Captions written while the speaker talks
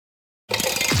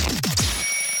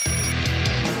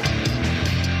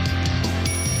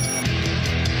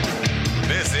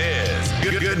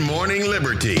Good Morning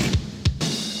Liberty.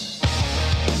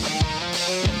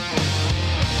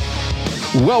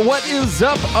 Well, what is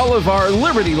up, all of our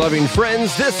liberty-loving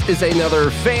friends? This is another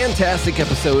fantastic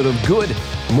episode of Good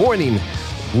Morning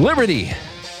Liberty.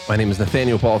 My name is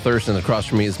Nathaniel Paul Thurston. Across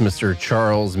from me is Mr.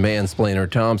 Charles Mansplainer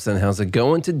Thompson. How's it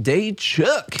going today,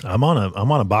 Chuck? I'm on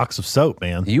a box of soap,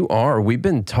 man. You are. We've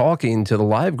been talking to the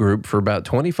live group for about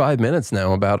 25 minutes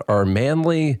now about our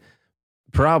manly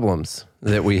problems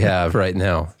that we have right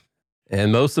now.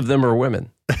 And most of them are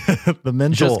women. The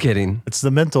mental. Just kidding. It's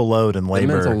the mental load and labor.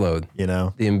 The mental load. You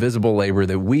know? The invisible labor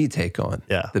that we take on.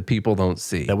 Yeah. That people don't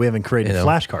see. That we haven't created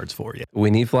flashcards for yet. We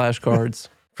need flashcards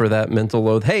for that mental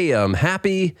load. Hey,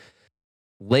 happy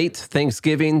late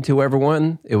Thanksgiving to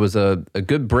everyone. It was a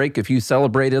good break if you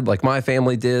celebrated like my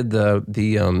family did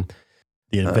the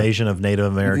invasion of Native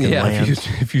American land.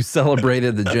 If you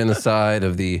celebrated the genocide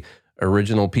of the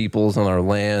original peoples on our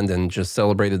land and just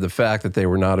celebrated the fact that they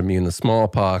were not immune to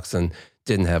smallpox and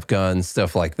didn't have guns,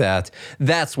 stuff like that.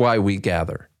 That's why we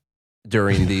gather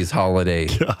during these holiday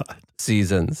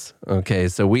seasons. Okay,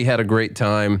 so we had a great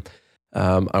time.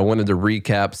 I wanted to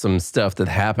recap some stuff that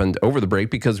happened over the break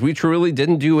because we truly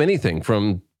didn't do anything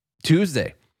from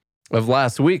Tuesday of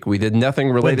last week. We did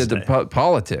nothing related to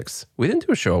politics. We didn't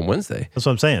do a show on Wednesday. That's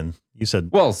what I'm saying. You said...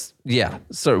 Well, yeah.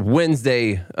 So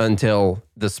Wednesday until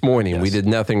this morning, we did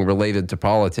nothing related to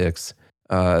politics.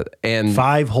 And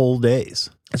 5 whole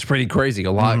days. It's pretty crazy.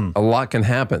 A lot can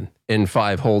happen in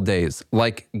 5 whole days,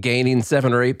 like gaining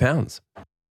 7 or 8 pounds.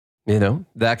 You know,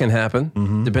 that can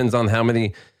happen. Depends on how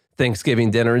many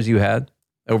Thanksgiving dinners you had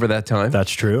over that time.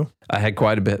 That's true. I had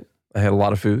quite a bit. I had a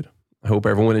lot of food. I hope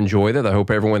everyone enjoyed it. I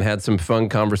hope everyone had some fun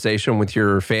conversation with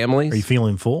your families. Are you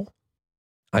feeling full?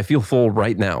 I feel full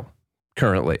right now,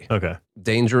 currently. Okay.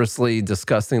 Dangerously,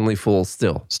 disgustingly full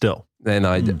still. And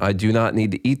I do not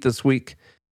need to eat this week,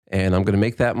 and I'm going to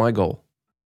make that my goal.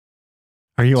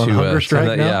 Are you on hunger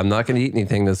strike now? Yeah, I'm not going to eat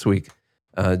anything this week,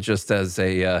 just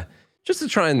to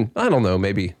try and, I don't know,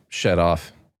 maybe shed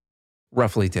off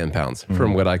roughly 10 pounds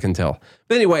from what I can tell.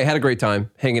 But anyway, had a great time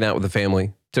hanging out with the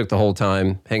family. Took the whole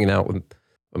time hanging out with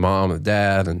my mom and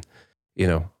dad and, you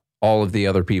know, all of the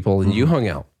other people. And you hung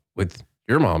out with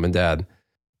your mom and dad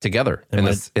together in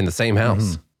the same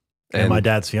house. And my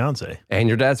dad's fiance. And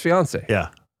your dad's fiance. Yeah.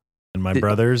 And my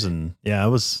brothers. And yeah, it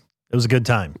was a good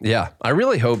time. Yeah. I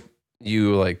really hope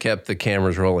you like kept the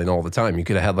cameras rolling all the time. You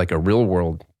could have had like a real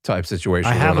world type situation.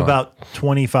 I have about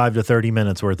 25 to 30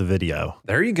 minutes worth of video.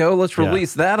 There you go. Let's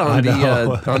release that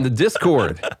on the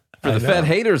Discord for the Fed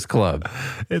Haters Club.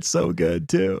 It's so good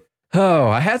too. Oh,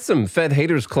 I had some Fed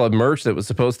Haters Club merch that was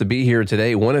supposed to be here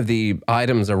today. One of the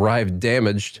items arrived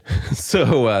damaged.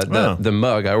 So the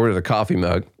mug, I ordered a coffee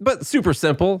mug, but super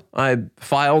simple. I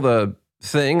filed a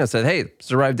thing. I said, hey,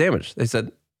 it's arrived damaged. They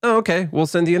said, oh, okay, we'll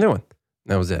send you a new one.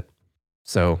 That was it.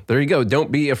 So there you go.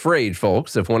 Don't be afraid,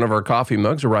 folks. If one of our coffee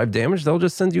mugs arrive damaged, they'll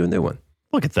just send you a new one.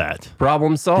 Look at that.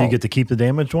 Problem solved. Do you get to keep the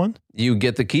damaged one? You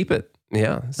get to keep it.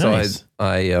 Yeah. So nice.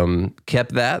 I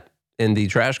kept that in the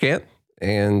trash can,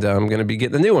 and I'm going to be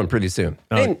getting a new one pretty soon.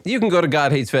 And you can go to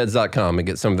GodHatesFeds.com and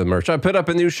get some of the merch. I put up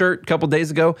a new shirt a couple days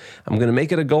ago. I'm going to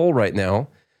make it a goal right now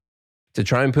to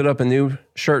try and put up a new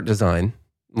shirt design.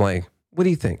 Like, what do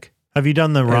you think? Have you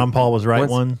done the Ron Paul was right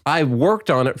one? I worked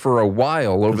on it for a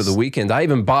while over the weekend. I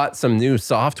even bought some new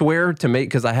software to make,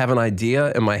 because I have an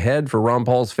idea in my head for Ron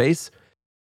Paul's face,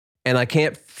 and I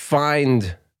can't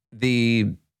find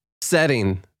the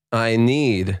setting I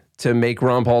need to make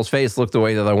Ron Paul's face look the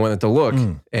way that I want it to look.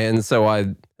 And so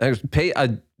I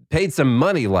paid some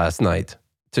money last night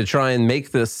to try and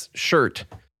make this shirt.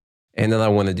 And then I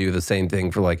want to do the same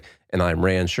thing for like an Ayn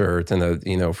Rand shirt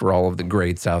and for all of the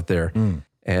greats out there.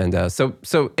 And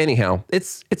so anyhow,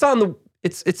 it's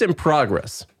in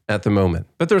progress at the moment.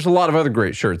 But there's a lot of other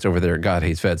great shirts over there at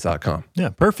GodHatesFeds.com. Yeah,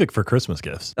 perfect for Christmas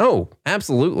gifts. Oh,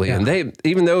 absolutely. Yeah. And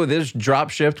even though it is drop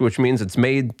shipped, which means it's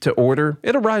made to order,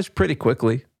 it arrives pretty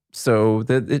quickly. So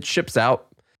that it ships out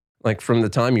like from the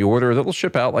time you order, it'll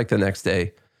ship out like the next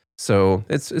day. So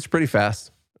it's pretty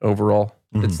fast overall.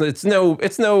 It's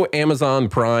no Amazon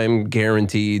Prime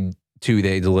guaranteed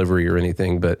 2-day delivery or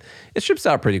anything, but it ships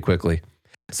out pretty quickly.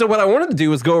 So what I wanted to do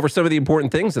was go over some of the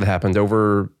important things that happened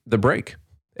over the break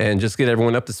and just get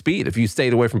everyone up to speed if you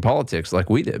stayed away from politics like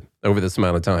we did over this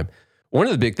amount of time. One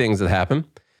of the big things that happened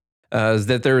is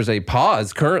that there's a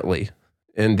pause currently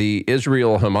in the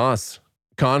Israel-Hamas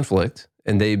conflict,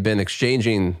 and they've been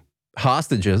exchanging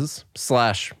hostages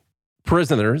 /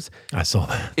 prisoners. I saw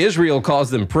that. Israel calls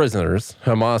them prisoners.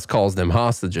 Hamas calls them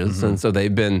hostages. And so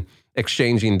they've been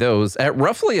exchanging those at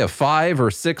roughly a 5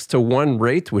 or 6 to 1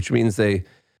 rate, which means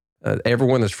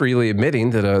everyone is freely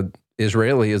admitting that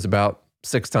Israeli is about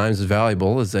 6 times as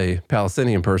valuable as a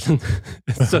Palestinian person.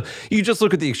 So you just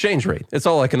look at the exchange rate. It's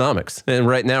all economics. And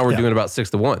right now we're doing about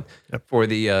 6 to 1 for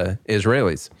the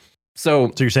Israelis.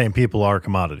 So you're saying people are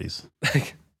commodities.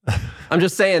 I'm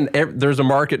just saying there's a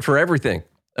market for everything,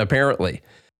 apparently.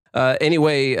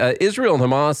 Anyway, Israel and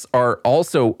Hamas are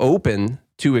also open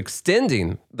to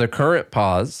extending the current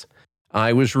pause.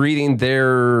 I was reading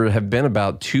there have been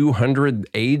about 200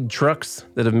 aid trucks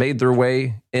that have made their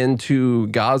way into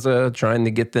Gaza, trying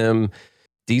to get them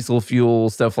diesel fuel,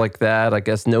 stuff like that. I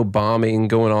guess no bombing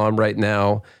going on right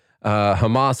now.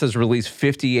 Hamas has released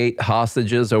 58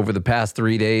 hostages over the past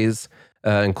 3 days,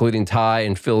 including Thai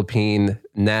and Philippine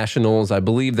nationals. I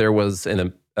believe there was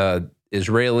an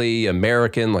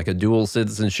Israeli-American, like a dual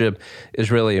citizenship,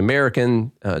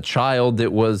 Israeli-American child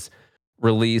that was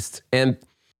released. And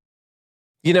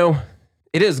you know,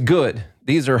 it is good.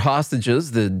 These are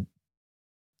hostages that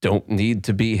don't need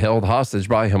to be held hostage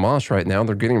by Hamas right now.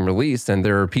 They're getting released, and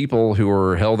there are people who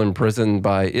are held in prison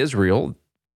by Israel.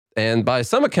 And by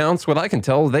some accounts, what I can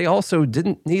tell, they also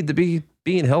didn't need to be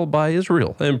being held by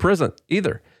Israel in prison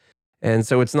either. And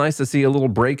so it's nice to see a little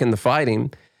break in the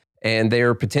fighting, and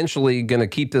they're potentially going to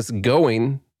keep this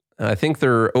going. I think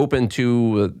they're open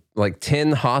to like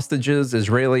 10 hostages,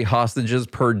 Israeli hostages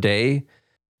per day,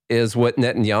 is what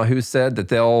Netanyahu said, that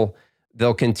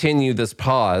they'll continue this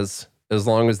pause as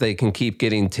long as they can keep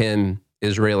getting 10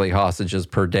 Israeli hostages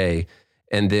per day.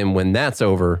 And then when that's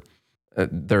over,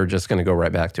 they're just going to go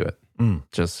right back to it.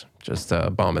 Just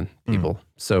bombing people.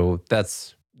 So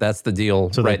that's the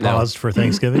deal so right now. So they paused for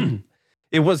Thanksgiving?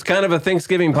 It was kind of a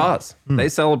Thanksgiving pause. They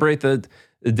celebrate the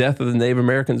death of the Native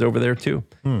Americans over there too.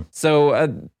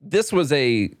 So this was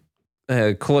a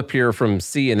clip here from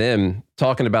CNN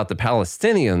talking about the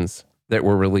Palestinians that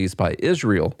were released by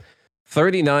Israel.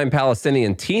 39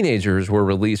 Palestinian teenagers were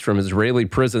released from Israeli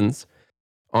prisons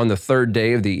on the 3rd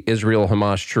day of the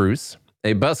Israel-Hamas truce.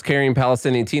 A bus carrying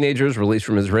Palestinian teenagers released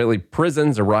from Israeli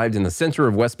prisons arrived in the center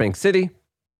of West Bank City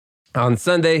on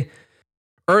Sunday.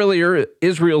 Earlier,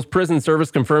 Israel's prison service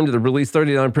confirmed it had released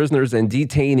 39 prisoners and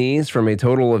detainees from a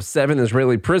total of 7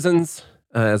 Israeli prisons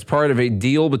as part of a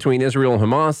deal between Israel and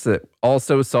Hamas that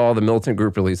also saw the militant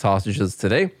group release hostages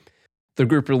today. The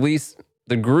group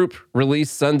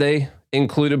released Sunday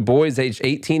included boys aged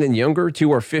 18 and younger.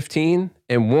 2 are 15,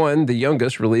 and 1, the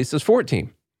youngest, released is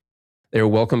 14. They were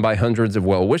welcomed by hundreds of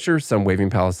well-wishers, some waving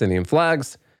Palestinian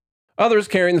flags, others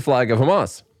carrying the flag of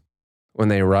Hamas. When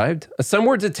they arrived, some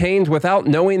were detained without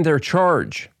knowing their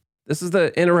charge. This is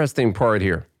the interesting part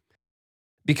here.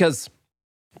 Because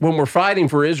when we're fighting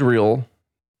for Israel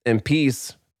and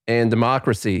peace and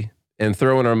democracy and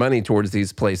throwing our money towards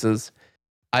these places,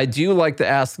 I do like to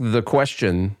ask the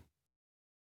question,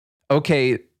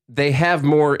 okay,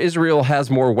 Israel has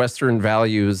more Western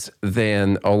values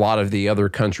than a lot of the other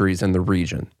countries in the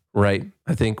region, right?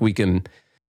 I think we can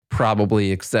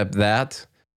probably accept that.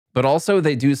 But also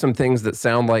they do some things that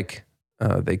sound like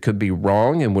they could be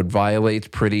wrong and would violate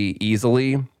pretty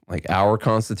easily, like our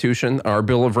Constitution, our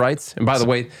Bill of Rights. And by the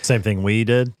way, same thing we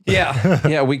did.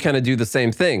 Yeah, we kind of do the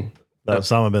same thing. That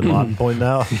Osama bin Laden pointed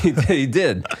out. He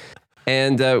did.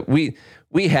 And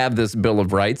we have this Bill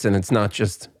of Rights, and it's not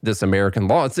just this American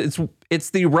law. It's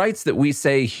the rights that we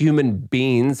say human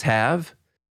beings have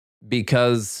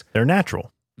because they're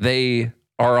natural. They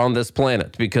are on this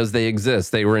planet because they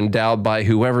exist. They were endowed by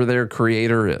whoever their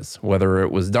creator is, whether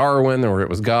it was Darwin or it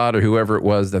was God or whoever it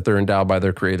was, that they're endowed by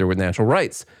their creator with natural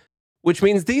rights, which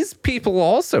means these people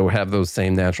also have those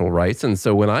same natural rights. And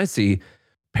so when I see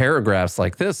paragraphs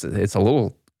like this, it's a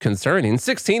little concerning.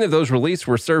 16 of those released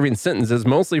were serving sentences,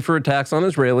 mostly for attacks on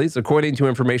Israelis, according to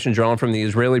information drawn from the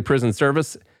Israeli Prison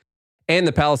Service and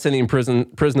the Palestinian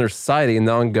Prisoner Society, a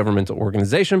non-governmental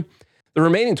organization. The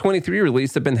remaining 23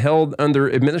 released have been held under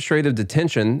administrative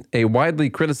detention, a widely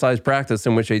criticized practice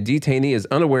in which a detainee is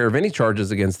unaware of any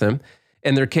charges against them,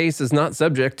 and their case is not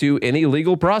subject to any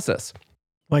legal process.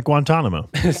 Like Guantanamo.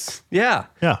 Yeah.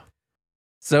 Yeah.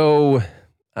 So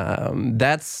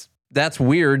that's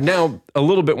weird. Now, a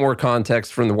little bit more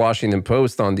context from the Washington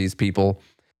Post on these people.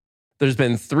 There's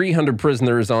been 300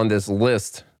 prisoners on this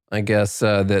list, I guess,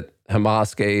 that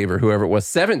Hamas gave, or whoever it was.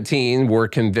 17 were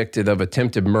convicted of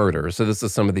attempted murder. So this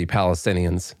is some of the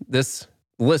Palestinians. This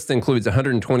list includes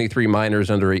 123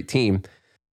 minors under 18.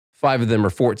 5 of them are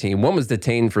 14. One was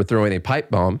detained for throwing a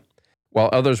pipe bomb, while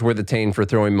others were detained for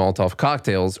throwing Molotov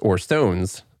cocktails or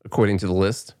stones, according to the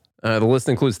list. The list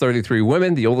includes 33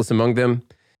 women. The oldest among them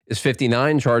is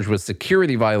 59, charged with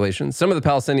security violations. Some of the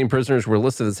Palestinian prisoners were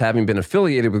listed as having been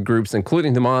affiliated with groups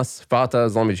including Hamas, Fatah,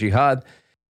 Islamic Jihad,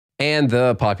 and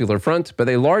the Popular Front, but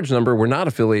a large number were not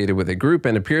affiliated with a group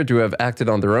and appeared to have acted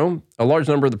on their own. A large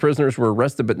number of the prisoners were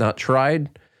arrested but not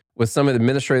tried, with some in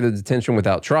administrative detention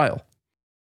without trial.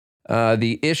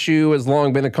 The issue has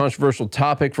long been a controversial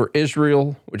topic for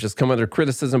Israel, which has come under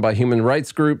criticism by human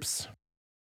rights groups.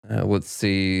 Let's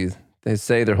see. They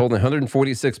say they're holding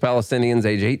 146 Palestinians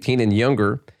age 18 and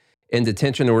younger in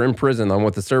detention or in prison on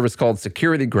what the service called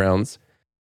security grounds.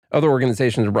 Other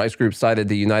organizations and rights groups cited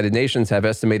the United Nations have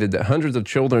estimated that hundreds of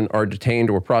children are detained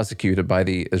or prosecuted by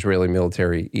the Israeli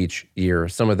military each year.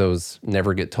 Some of those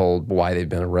never get told why they've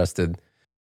been arrested,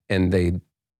 and they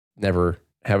never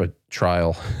have a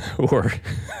trial or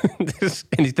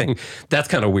anything. That's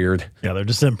kind of weird. Yeah, they're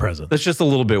just in prison. That's just a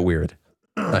little bit weird,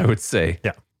 I would say.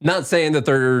 Yeah. Not saying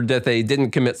that they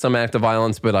didn't commit some act of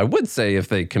violence, but I would say if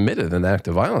they committed an act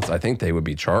of violence, I think they would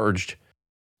be charged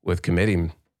with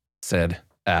committing said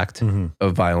act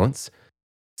of violence.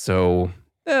 So,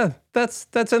 yeah, that's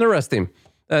interesting.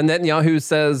 Netanyahu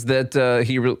says that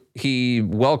he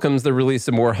welcomes the release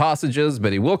of more hostages,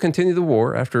 but he will continue the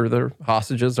war after the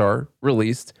hostages are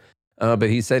released. But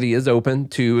he said he is open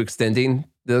to extending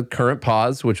the current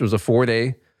pause, which was a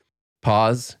 4-day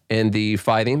pause in the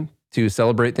fighting to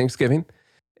celebrate Thanksgiving.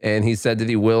 And he said that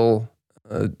he will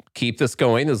keep this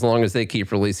going as long as they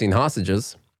keep releasing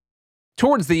hostages.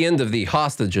 Towards the end of the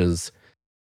hostages,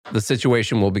 the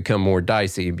situation will become more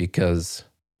dicey because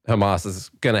Hamas is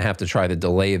going to have to try to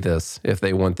delay this if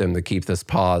they want them to keep this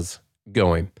pause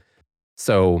going.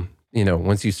 So,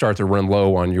 once you start to run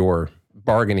low on your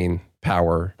bargaining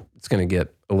power, it's going to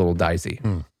get a little dicey.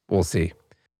 We'll see.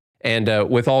 And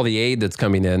with all the aid that's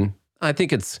coming in, I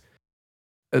think it's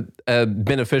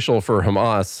beneficial for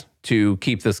Hamas to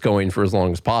keep this going for as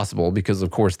long as possible because,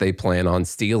 of course, they plan on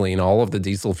stealing all of the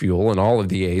diesel fuel and all of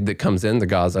the aid that comes into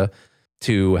Gaza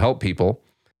to help people.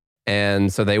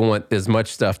 And so they want as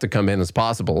much stuff to come in as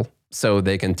possible so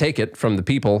they can take it from the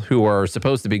people who are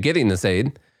supposed to be getting this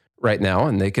aid right now,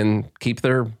 and they can keep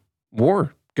their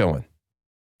war going.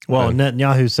 Well,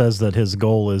 Netanyahu says that his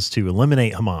goal is to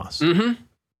eliminate Hamas.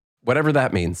 Whatever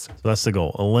that means. So that's the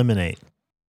goal. Eliminate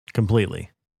completely.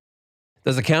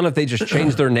 Does it count if they just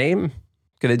change their name?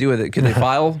 Could they do it? Could they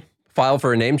file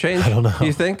for a name change? I don't know. Do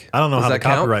you think? I don't know Does how the that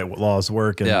count? copyright laws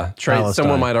work.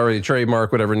 Someone might already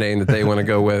trademark whatever name that they want to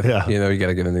go with. Yeah. You got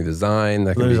to get a new design.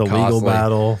 That could There's be a costly. legal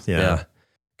battle. Yeah.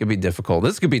 Could be difficult.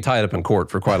 This could be tied up in court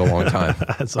for quite a long time,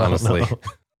 honestly.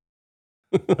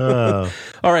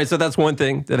 All right, so that's one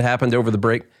thing that happened over the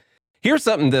break. Here's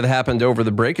something that happened over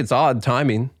the break. It's odd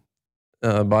timing,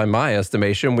 by my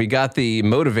estimation. We got the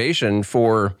motivation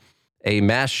for a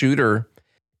mass shooter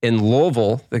in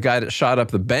Louisville, the guy that shot up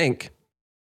the bank.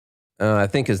 I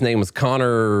think his name was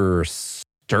Connor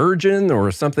Sturgeon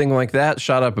or something like that,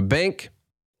 shot up a bank.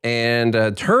 And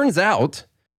turns out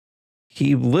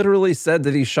he literally said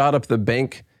that he shot up the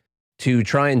bank to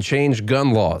try and change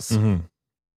gun laws.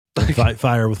 Fight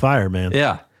fire with fire, man.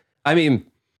 Yeah. I mean,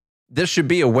 this should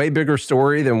be a way bigger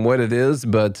story than what it is,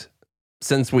 but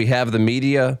since we have the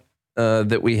media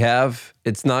that we have,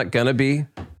 it's not going to be.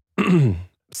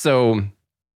 So,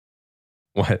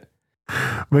 what?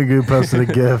 Magoo posted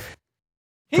a GIF.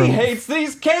 He hates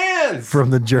these cans!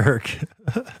 From the jerk.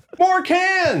 More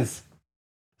cans!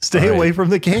 Stay away from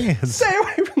the cans. Stay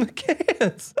away from the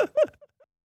cans.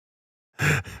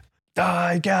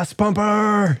 Die, gas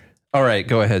pumper. All right,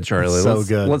 go ahead, Charlie.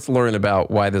 Let's learn about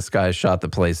why this guy shot the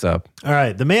place up. All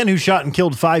right. The man who shot and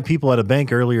killed 5 people at a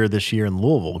bank earlier this year in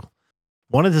Louisville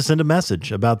wanted to send a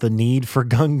message about the need for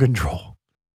gun control.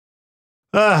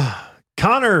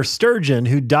 Connor Sturgeon,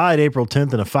 who died April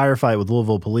 10th in a firefight with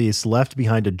Louisville police, left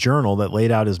behind a journal that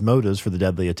laid out his motives for the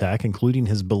deadly attack, including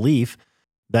his belief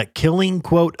that killing,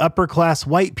 quote, upper-class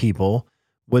white people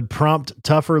would prompt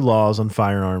tougher laws on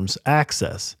firearms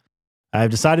access. I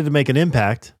have decided to make an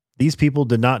impact. These people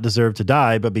did not deserve to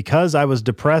die, but because I was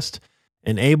depressed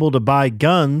and able to buy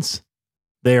guns,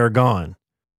 they are gone,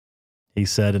 he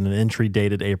said in an entry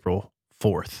dated April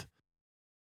 4th.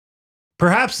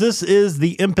 Perhaps this is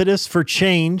the impetus for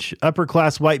change,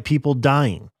 upper-class white people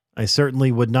dying. I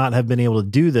certainly would not have been able to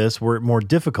do this were it more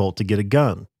difficult to get a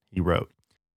gun, he wrote.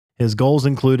 His goals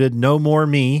included no more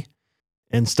me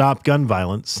and stop gun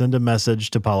violence, send a message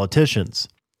to politicians.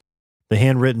 The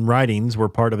handwritten writings were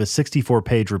part of a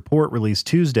 64-page report released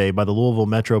Tuesday by the Louisville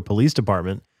Metro Police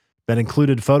Department that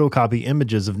included photocopy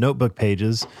images of notebook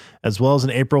pages, as well as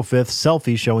an April 5th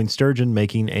selfie showing Sturgeon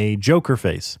making a Joker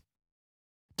face.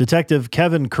 Detective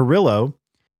Kevin Carrillo,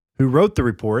 who wrote the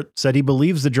report, said he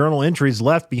believes the journal entries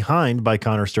left behind by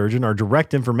Connor Sturgeon are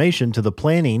direct information to the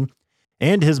planning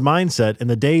and his mindset in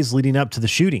the days leading up to the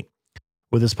shooting.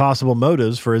 with his possible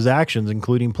motives for his actions,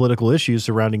 including political issues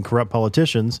surrounding corrupt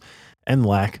politicians and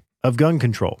lack of gun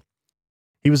control.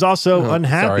 He was also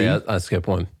unhappy. Sorry, I skipped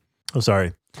one. Oh,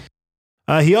 sorry.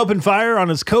 He opened fire on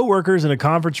his co-workers in a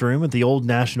conference room at the Old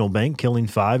National Bank, killing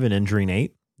 5 and injuring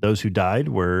 8. Those who died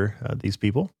were these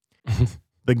people.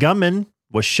 The gunman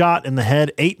was shot in the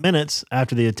head 8 minutes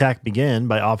after the attack began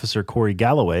by Officer Corey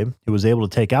Galloway, who was able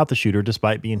to take out the shooter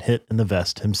despite being hit in the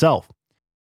vest himself.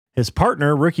 His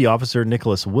partner, rookie officer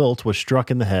Nicholas Wilt, was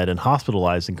struck in the head and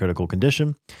hospitalized in critical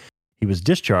condition. He was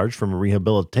discharged from a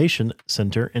rehabilitation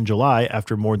center in July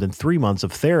after more than 3 months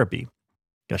of therapy.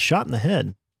 Got shot in the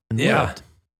head and lived.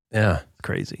 Yeah.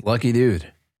 Crazy. Lucky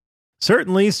dude.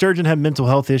 Certainly, Sturgeon had mental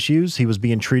health issues. He was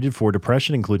being treated for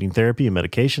depression, including therapy and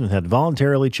medication, and had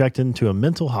voluntarily checked into a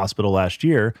mental hospital last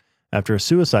year after a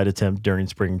suicide attempt during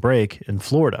spring break in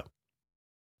Florida.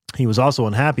 He was also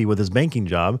unhappy with his banking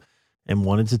job and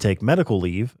wanted to take medical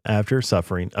leave after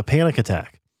suffering a panic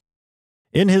attack.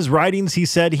 In his writings, he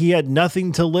said he had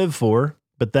nothing to live for,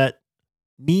 but that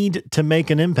need to make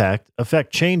an impact,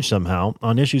 affect change somehow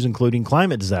on issues including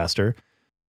climate disaster,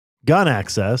 gun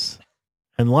access,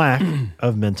 and lack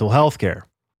of mental health care.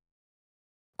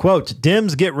 Quote,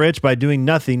 Dems get rich by doing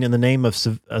nothing in the name of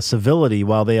civility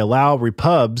while they allow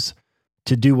repubs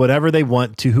to do whatever they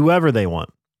want to whoever they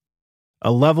want.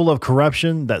 A level of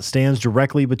corruption that stands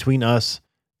directly between us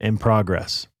and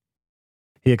progress.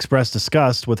 He expressed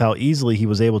disgust with how easily he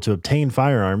was able to obtain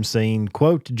firearms, saying,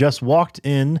 quote, just walked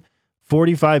in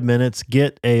 45 minutes,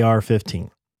 get AR-15.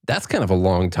 That's kind of a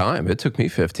long time. It took me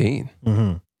 15.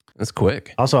 Mm-hmm. That's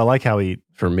quick. Also, I like how he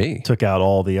for me took out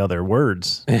all the other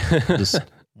words. Just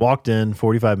walked in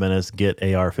 45 minutes, get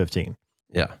AR-15.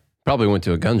 Yeah. Probably went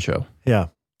to a gun show. Yeah.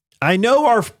 I know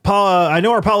our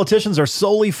politicians are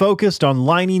solely focused on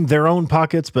lining their own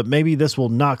pockets, but maybe this will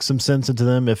knock some sense into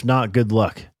them. If not, good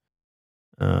luck.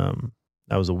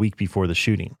 That was a week before the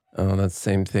shooting. Oh, that's the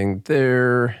same thing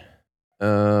there.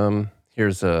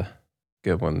 Here's a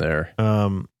good one there.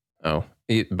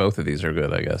 Both of these are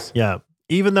good, I guess. Yeah.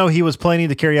 Even though he was planning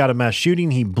to carry out a mass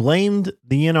shooting, he blamed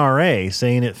the NRA,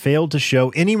 saying it failed to show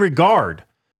any regard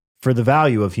for the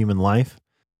value of human life.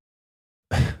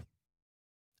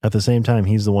 At the same time,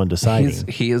 he's the one deciding.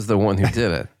 He is the one who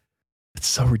did it. It's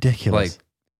so ridiculous.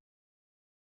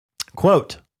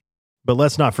 Quote, but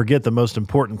let's not forget the most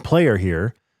important player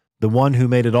here, the one who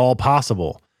made it all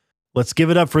possible. Let's give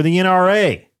it up for the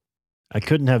NRA. I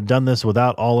couldn't have done this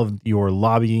without all of your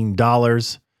lobbying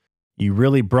dollars. You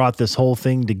really brought this whole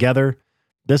thing together.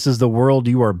 This is the world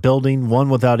you are building, one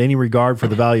without any regard for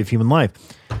the value of human life.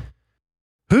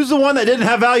 Who's the one that didn't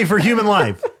have value for human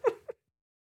life?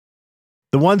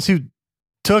 The ones who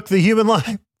took the human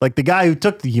life, like the guy who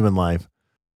took the human life,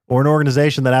 or an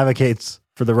organization that advocates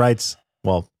for the rights,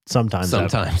 well, sometimes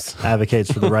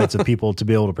advocates for the rights of people to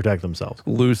be able to protect themselves.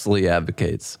 Loosely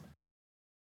advocates.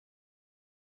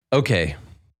 Okay.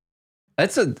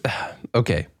 It's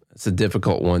a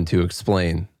difficult one to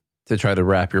explain, to try to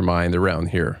wrap your mind around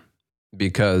here,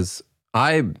 because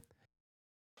I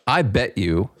bet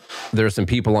you there's some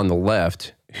people on the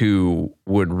left who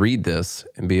would read this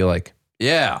and be like,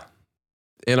 yeah,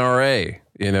 NRA,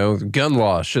 gun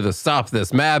law should have stopped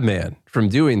this madman from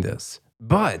doing this.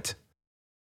 But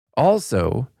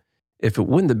also, if it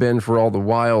wouldn't have been for all the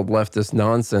wild leftist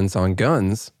nonsense on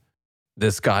guns,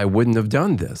 this guy wouldn't have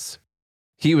done this.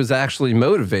 He was actually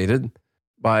motivated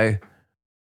by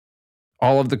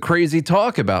all of the crazy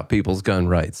talk about people's gun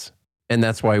rights. And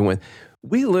that's why he went.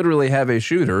 We literally have a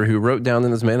shooter who wrote down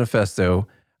in his manifesto,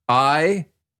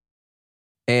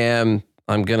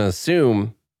 I'm going to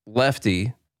assume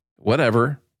lefty,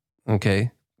 whatever.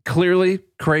 Okay. Clearly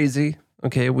crazy.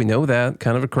 Okay. We know that.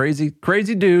 Kind of a crazy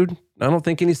dude. I don't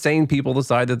think any sane people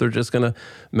decide that they're just going to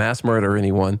mass murder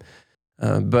anyone.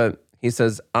 But he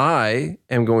says, I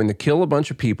am going to kill a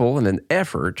bunch of people in an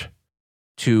effort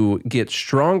to get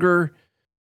stronger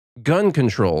gun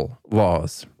control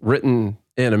laws written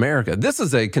in America. This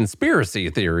is a conspiracy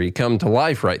theory come to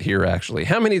life right here, actually.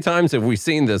 How many times have we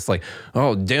seen this? Like,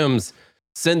 oh, Dems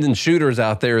sending shooters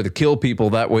out there to kill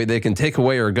people. That way they can take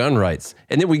away our gun rights.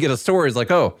 And then we get a story. It's like,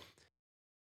 oh,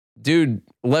 dude,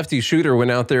 lefty shooter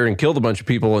went out there and killed a bunch of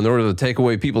people in order to take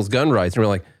away people's gun rights. And we're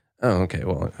like, oh, okay,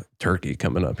 well, Turkey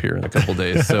coming up here in a couple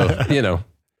days. So,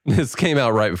 this came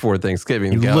out right before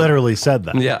Thanksgiving. You literally said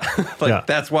that. Yeah.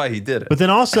 That's why he did it. But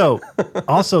then also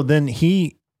then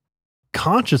he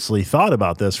consciously thought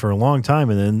about this for a long time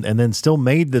and then still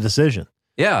made the decision.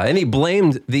 Yeah. And he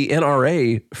blamed the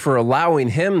NRA for allowing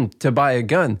him to buy a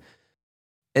gun.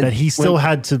 And that he still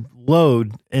had to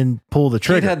load and pull the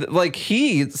trigger. And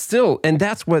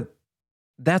that's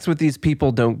what these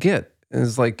people don't get. And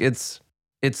it's like it's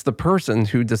the person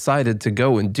who decided to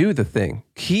go and do the thing.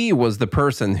 He was the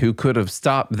person who could have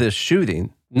stopped this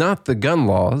shooting, not the gun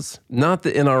laws, not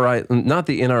the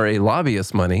NRA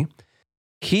lobbyist money.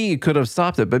 He could have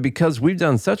stopped it, but because we've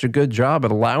done such a good job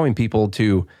at allowing people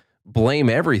to blame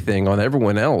everything on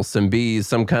everyone else and be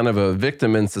some kind of a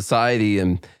victim in society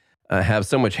and have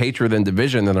so much hatred and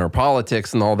division in our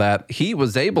politics and all that, he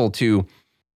was able to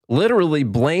literally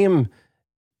blame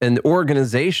an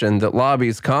organization that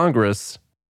lobbies Congress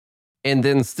and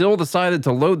then still decided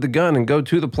to load the gun and go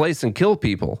to the place and kill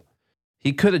people.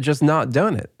 He could have just not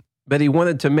done it, but he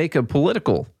wanted to make a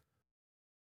political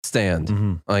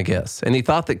stand, I guess. And he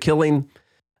thought that killing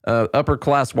upper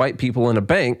class white people in a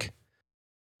bank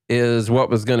is what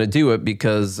was going to do it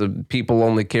because people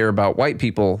only care about white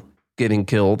people getting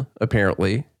killed,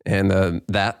 apparently. And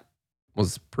that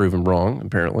was proven wrong,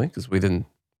 apparently, because we didn't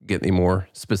get any more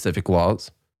specific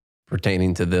laws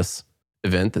pertaining to this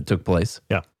event that took place.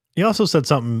 Yeah. He also said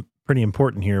something pretty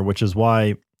important here, which is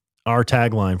why our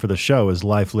tagline for the show is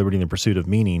life, liberty, and the pursuit of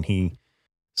meaning. He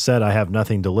said, I have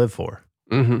nothing to live for.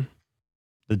 Mm-hmm.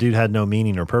 The dude had no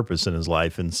meaning or purpose in his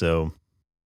life. And so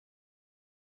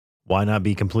why not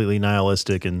be completely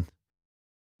nihilistic and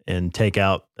take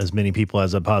out as many people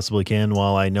as I possibly can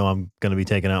while I know I'm going to be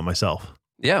taken out myself?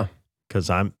 Yeah. Because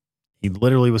he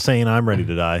literally was saying, I'm ready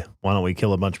to die. Why don't we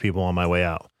kill a bunch of people on my way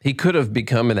out? He could have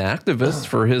become an activist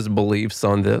for his beliefs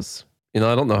on this. You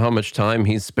know, I don't know how much time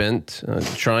he spent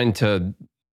trying to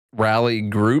rally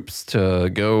groups to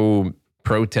go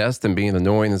protest and being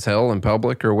annoying as hell in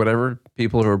public or whatever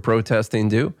people who are protesting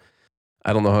do.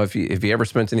 I don't know if he ever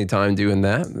spent any time doing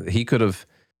that. He could have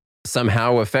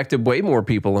somehow affected way more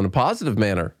people in a positive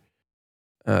manner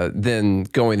than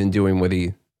going and doing what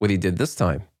he did this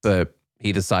time. But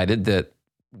he decided that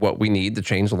what we need to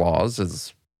change laws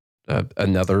is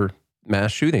another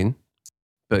mass shooting,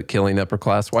 but killing upper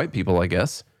class white people, I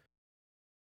guess.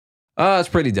 It's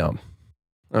pretty dumb,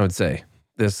 I would say.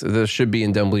 This should be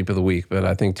in Dumb Bleep of the Week, but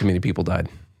I think too many people died.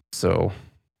 So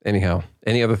anyhow,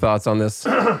 any other thoughts on this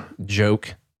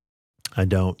joke? I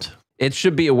don't. It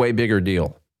should be a way bigger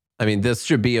deal. I mean, this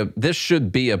should be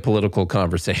a political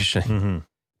conversation. Mm-hmm.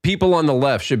 People on the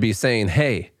left should be saying,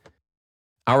 hey,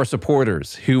 our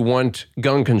supporters who want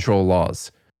gun control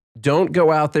laws, don't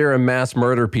go out there and mass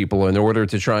murder people in order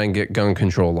to try and get gun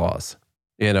control laws.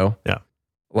 You know? Yeah.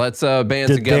 Let's band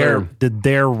together. Did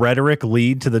their rhetoric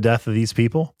lead to the death of these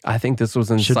people? I think this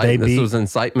was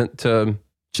incitement to.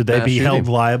 Should they be shooting. held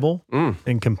liable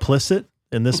and complicit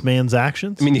in this man's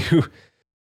actions? I mean,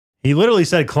 he literally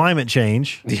said climate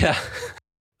change. Yeah.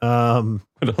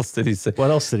 What else did he say?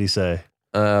 What else did he say?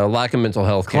 Lack of mental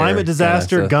health care. Climate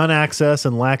disaster, gun access,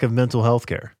 and lack of mental health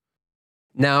care.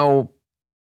 Now,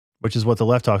 which is what the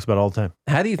left talks about all the time.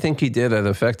 How do you think he did at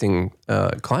affecting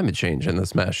climate change in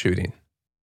this mass shooting?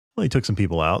 Well, he took some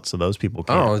people out, so those people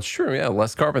can. Oh, it's true. Yeah,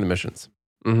 less carbon emissions.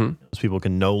 Mm-hmm. Those people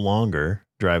can no longer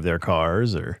drive their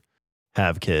cars or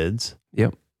have kids.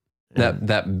 Yep.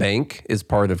 That bank is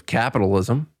part of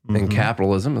capitalism, and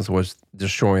capitalism is what's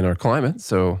destroying our climate.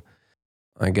 So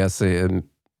I guess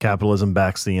capitalism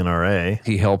backs the NRA.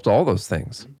 He helped all those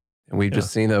things. And we've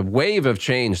just seen a wave of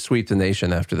change sweep the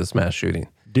nation after this mass shooting.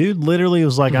 Dude literally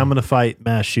was like, I'm going to fight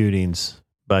mass shootings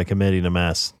by committing a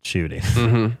mass shooting.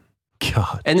 Mm-hmm.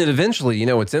 God. And then eventually, you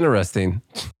know what's interesting?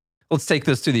 Let's take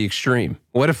this to the extreme.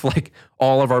 What if like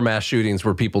all of our mass shootings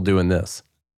were people doing this?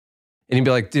 And he'd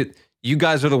be like, dude, you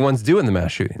guys are the ones doing the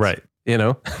mass shootings. Right. You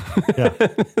know? Yeah.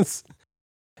 It's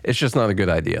just not a good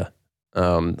idea.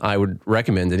 I would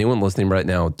recommend anyone listening right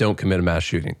now, don't commit a mass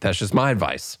shooting. That's just my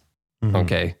advice. Mm-hmm.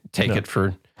 Okay. Take it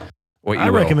for what you will. I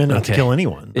recommend not to kill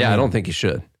anyone. Yeah, I don't think you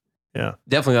should. Yeah.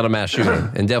 Definitely not a mass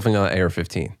shooting and definitely not an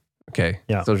AR-15. Okay.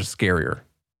 Yeah. Those are scarier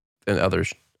than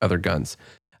other guns.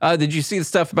 Did you see the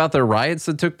stuff about the riots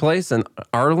that took place in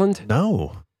Ireland?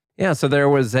 No. Yeah. So there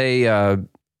was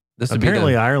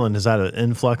apparently Ireland has had an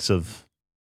influx of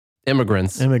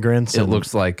immigrants. It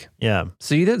looks like. Yeah.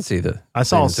 So you did see I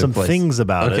saw some things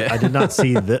about it. I did not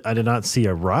see I did not see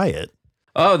a riot.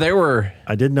 Oh, they were.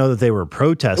 I didn't know that they were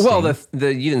protesting. Well,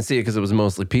 you didn't see it because it was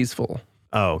mostly peaceful.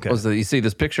 Oh, okay. You see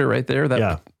this picture right there?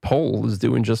 That pole is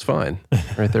doing just fine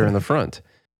right there in the front.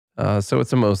 So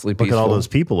it's a mostly peaceful. Look at all those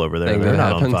people over there. They're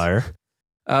not on fire.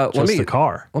 Just the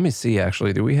car. Let me see,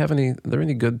 actually. Do we have are there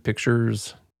any good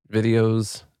pictures,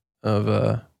 videos of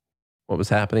what was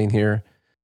happening here?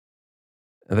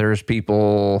 There's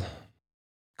people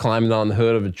climbing on the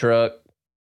hood of a truck.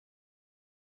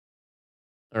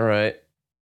 All right.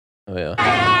 Oh,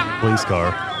 yeah. Police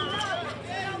car.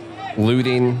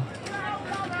 Looting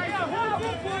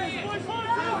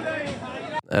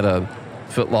at a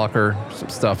Foot Locker, some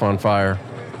stuff on fire.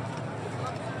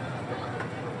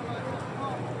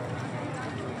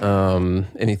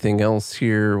 Anything else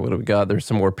here? What do we got? There's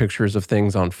some more pictures of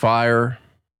things on fire.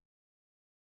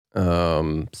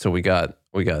 So we got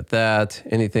that.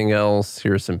 Anything else?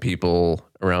 Here's some people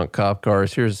around cop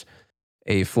cars. Here's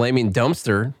a flaming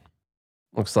dumpster.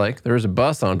 Looks like there's a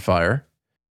bus on fire.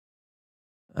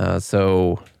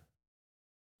 So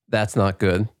that's not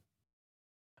good.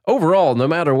 Overall, no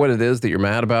matter what it is that you're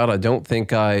mad about, I don't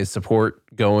think I support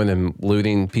going and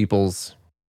looting people's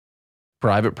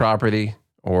private property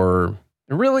or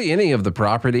really any of the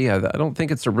property. I don't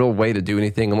think it's a real way to do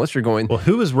anything unless you're going. Well,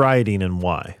 who is rioting and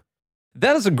why?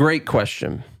 That is a great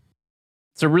question.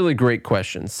 It's a really great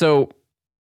question. So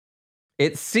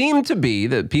it seemed to be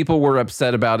that people were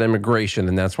upset about immigration,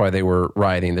 and that's why they were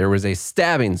rioting. There was a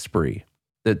stabbing spree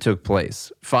that took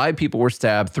place. 5 people were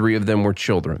stabbed. 3 of them were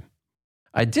children.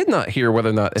 I did not hear whether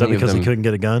or not Is any that because of them. he couldn't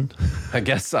get a gun? I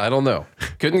guess, I don't know.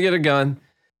 Couldn't get a gun.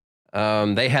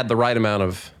 They had the right amount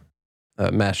of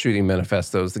mass shooting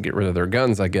manifestos to get rid of their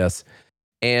guns, I guess.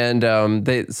 And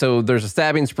so there's a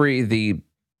stabbing spree.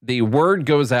 The word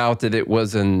goes out that it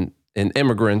was an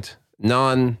immigrant,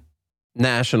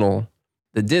 non-national,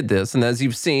 that did this. And as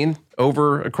you've seen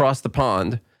over across the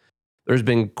pond, there's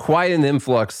been quite an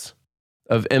influx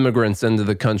of immigrants into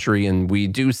the country. And we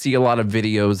do see a lot of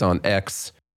videos on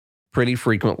X pretty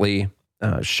frequently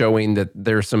showing that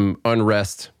there's some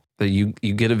unrest, that you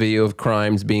get a video of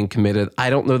crimes being committed. I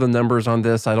don't know the numbers on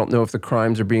this. I don't know if the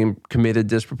crimes are being committed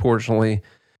disproportionately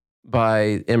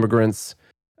by immigrants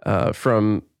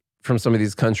from some of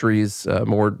these countries,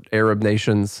 more Arab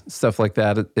nations, stuff like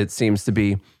that. It seems to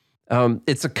be.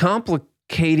 It's a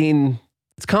complicated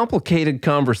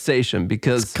conversation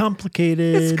because It's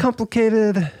complicated. it's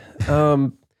complicated.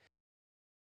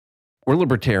 We're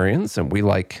libertarians, and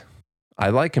I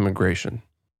like immigration.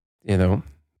 You know,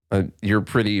 you're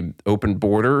pretty open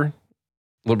border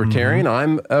libertarian.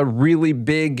 I'm a really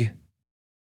big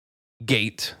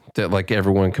gate that like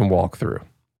everyone can walk through,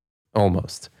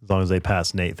 almost. As long as they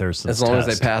pass Nate Thurston's As long as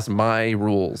test. they pass my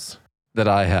rules that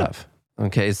I have.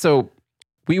 Okay, so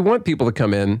we want people to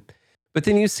come in, but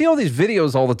then you see all these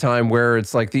videos all the time where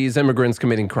it's like these immigrants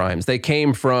committing crimes. They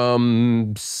came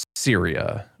from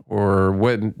Syria or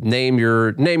name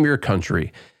your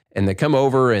country, and they come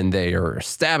over and they are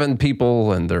stabbing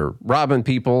people and they're robbing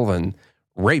people and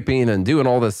raping and doing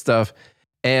all this stuff.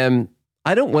 And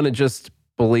I don't want to just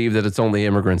believe that it's only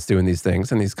immigrants doing these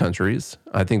things in these countries.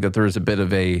 I think that there's a bit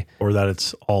of or that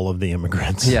it's all of the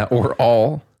immigrants. yeah, or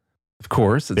all. Of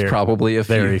course, it's probably a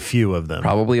Very few. few of them.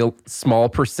 Probably a small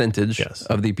percentage Yes.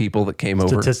 of the people that came over.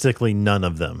 Statistically, none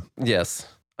of them. Yes,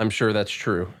 I'm sure that's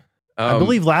true. I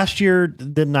believe last year,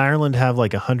 didn't Ireland have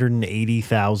like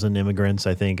 180,000 immigrants,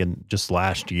 I think, and just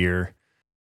last year?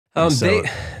 So-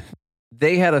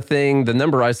 they had a thing. The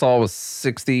number I saw was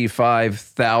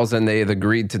 65,000 they had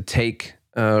agreed to take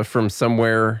from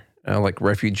somewhere, like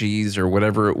refugees or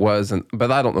whatever it was.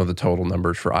 But I don't know the total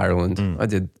numbers for Ireland. I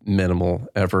did minimal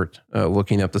effort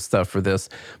looking up the stuff for this.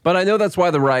 But I know that's why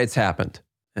the riots happened.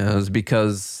 It was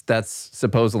because that's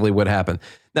supposedly what happened.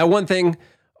 Now, one thing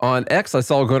on X I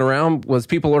saw going around was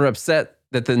people are upset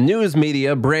that the news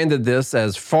media branded this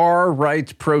as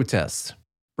far-right protests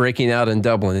breaking out in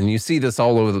Dublin. And you see this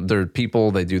all over. There are people,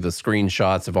 they do the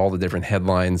screenshots of all the different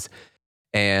headlines.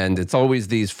 And it's always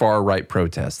these far-right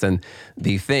protests. And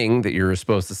the thing that you're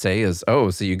supposed to say is, oh,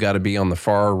 so you got to be on the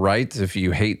far right if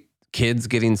you hate kids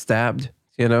getting stabbed,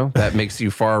 you know? That makes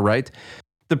you far right.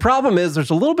 The problem is there's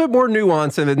a little bit more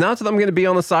nuance in it. Not that I'm going to be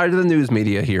on the side of the news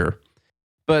media here,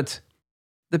 but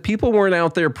the people weren't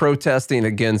out there protesting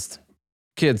against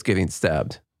kids getting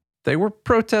stabbed. They were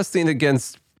protesting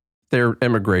against their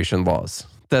immigration laws.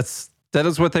 That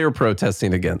is what they were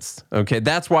protesting against. Okay,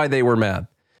 that's why they were mad.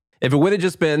 If it would have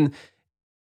just been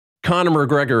Conor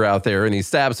McGregor out there and he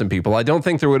stabbed some people, I don't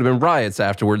think there would have been riots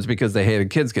afterwards because they hated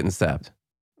kids getting stabbed.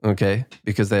 Okay,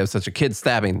 because they have such a kid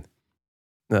stabbing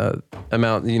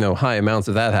amount, high amounts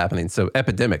of that happening. So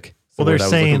epidemic. Well, they're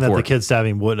saying that the kid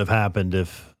stabbing wouldn't have happened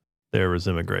if there was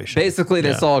immigration. Basically,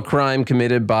 they saw a crime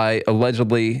committed by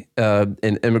allegedly an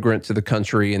immigrant to the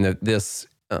country, and that this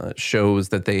shows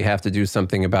that they have to do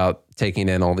something about taking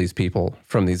in all these people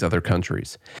from these other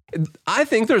countries. I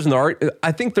think there's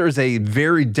a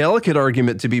very delicate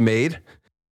argument to be made.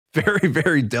 Very,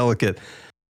 very delicate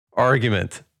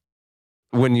argument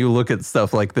when you look at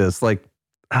stuff like this. Like,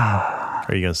 Are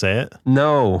you going to say it?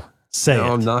 no, Say no, it.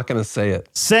 I'm not going to say it.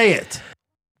 Say it.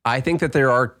 I think that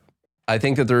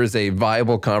there is a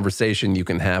viable conversation you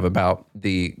can have about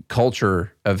the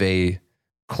culture of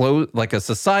like a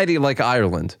society like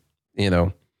Ireland,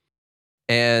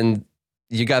 and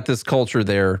you got this culture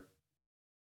there.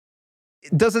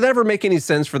 Does it ever make any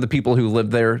sense for the people who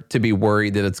live there to be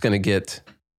worried that it's going to get,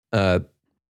 God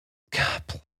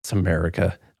bless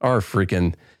America, our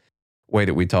freaking way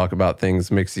that we talk about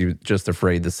things makes you just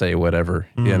afraid to say whatever,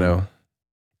 you know?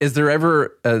 Is there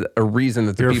ever a reason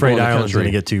that the You're people afraid in the Ireland's going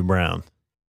country, to get too brown?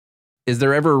 is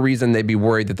there ever a reason they'd be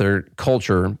worried that their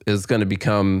culture is going to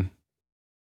become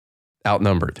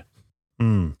outnumbered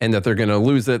and that they're going to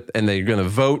lose it and they're going to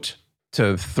vote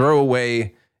to throw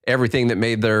away everything that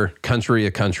made their country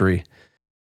a country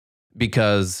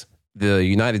because the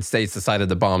United States decided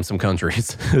to bomb some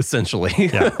countries, essentially.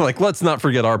 Yeah. Like, let's not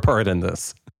forget our part in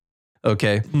this.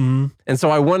 Okay. And so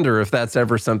I wonder if that's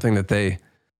ever something that a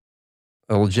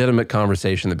legitimate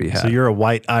conversation to be had. So you're a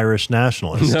white Irish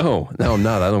nationalist. No, I'm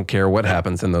not. I don't care what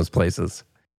happens in those places.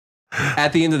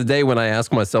 At the end of the day, when I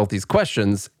ask myself these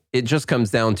questions, it just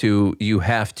comes down to you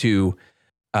have to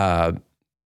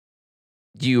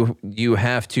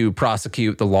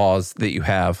prosecute the laws that you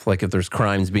have. Like if there's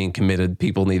crimes being committed,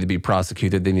 people need to be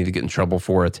prosecuted. They need to get in trouble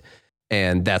for it.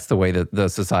 And that's the way that the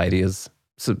society is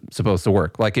supposed to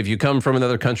work. Like if you come from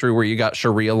another country where you got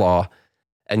Sharia law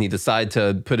and you decide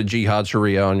to put a jihad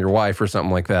Sharia on your wife or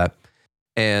something like that,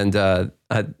 and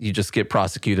you just get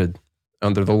prosecuted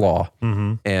under the law,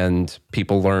 and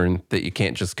people learn that you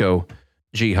can't just go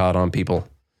jihad on people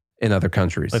in other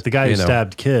countries. Like the guy who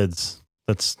stabbed kids,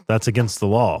 that's against the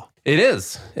law. It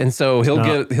is. And so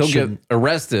he'll get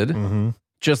arrested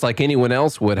just like anyone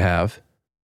else would have.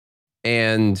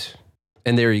 And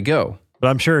there you go. But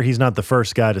I'm sure he's not the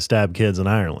first guy to stab kids in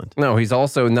Ireland. No, he's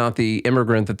also not the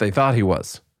immigrant that they thought he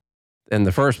was in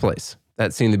the first place.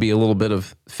 That seemed to be a little bit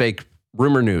of fake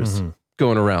rumor news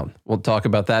going around. We'll talk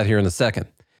about that here in a second.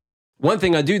 One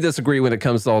thing I do disagree when it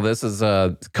comes to all this is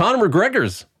Conor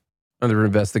McGregor's under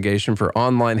investigation for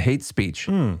online hate speech.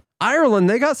 Ireland,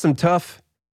 they got some tough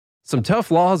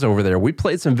laws over there. We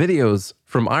played some videos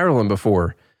from Ireland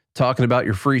before talking about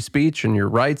your free speech and your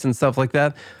rights and stuff like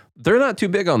that. They're not too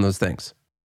big on those things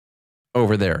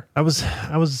over there. I was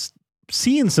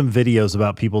seeing some videos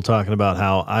about people talking about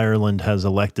how Ireland has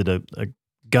elected a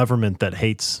government that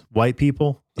hates white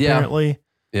people, apparently.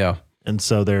 Yeah. And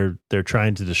so they're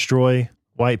trying to destroy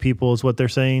white people is what they're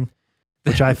saying,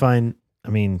 which I find, I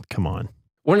mean, come on.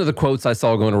 One of the quotes I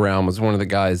saw going around was one of the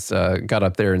guys got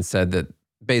up there and said that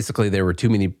basically there were too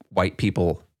many white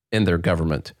people in their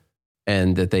government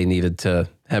and that they needed to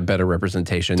have better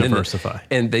representation. Diversify.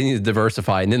 And they needed to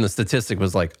diversify. And then the statistic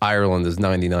was like Ireland is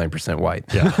 99% white.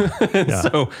 Yeah.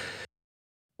 So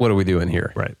what are we doing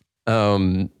here? Right.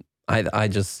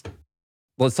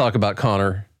 Let's talk about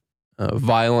Conor.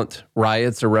 Violent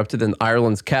riots erupted in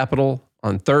Ireland's capital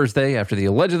on Thursday after the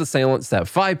alleged assailant stabbed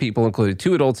 5 people, including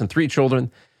 2 adults and 3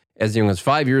 children, as young as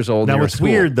 5 years old. Now, what's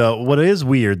weird, though, what is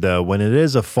weird, though, when it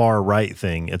is a far right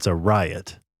thing, it's a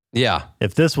riot. Yeah.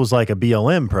 If this was like a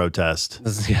BLM protest,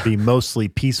 it'd be mostly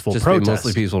peaceful protest.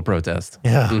 Mostly peaceful protest.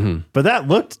 Yeah. But that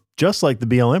looked just like the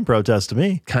BLM protest to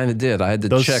me. Kind of did. I had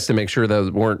to check to make sure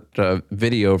those weren't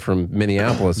video from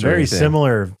Minneapolis. Very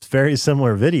similar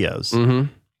videos.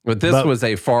 But this was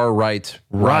a far right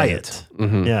riot.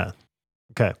 Yeah.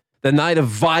 Okay. The night of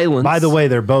violence. By the way,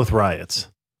 they're both riots.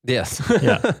 Yes.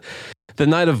 Yeah. The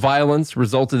night of violence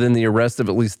resulted in the arrest of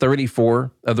at least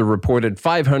 34 of the reported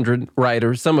 500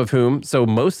 rioters,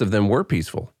 most of them were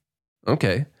peaceful.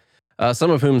 Okay.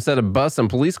 Some of whom set a bus and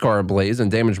police car ablaze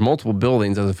and damaged multiple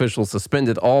buildings as officials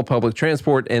suspended all public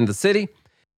transport in the city.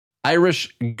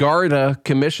 Irish Garda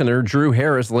Commissioner Drew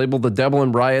Harris labeled the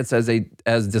Dublin riots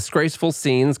as disgraceful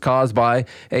scenes caused by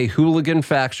a hooligan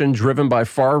faction driven by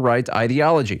far-right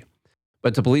ideology.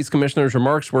 But the police commissioner's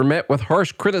remarks were met with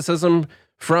harsh criticism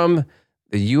from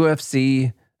the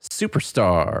UFC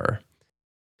superstar,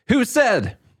 who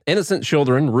said innocent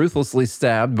children ruthlessly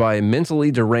stabbed by a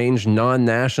mentally deranged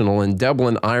non-national in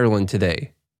Dublin, Ireland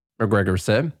today. McGregor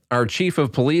said, "Our chief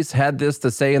of police had this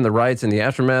to say in the riots in the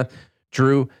aftermath.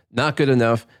 Drew, not good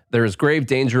enough. There is grave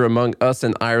danger among us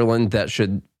in Ireland that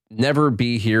should never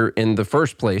be here in the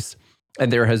first place.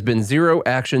 And there has been zero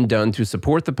action done to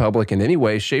support the public in any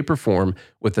way, shape, or form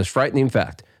with this frightening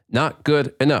fact. Not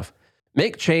good enough.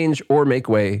 Make change or make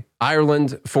way.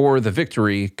 Ireland for the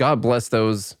victory. God bless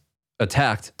those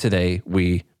attacked today,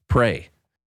 we pray."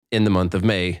 In the month of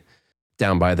May,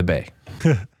 down by the bay.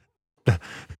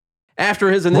 After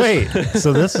his initial... Wait,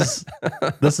 so this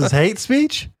is hate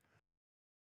speech?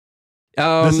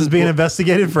 This is being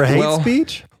investigated for hate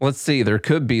speech? Let's see. There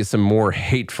could be some more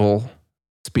hateful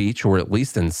speech, or at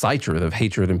least inciter of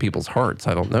hatred in people's hearts.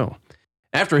 I don't know.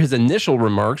 After his initial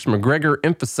remarks, McGregor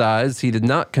emphasized he did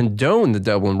not condone the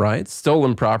Dublin riots,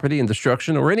 stolen property and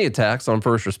destruction, or any attacks on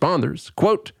first responders.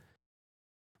 Quote,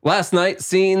 last night,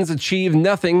 scenes achieved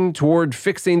nothing toward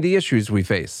fixing the issues we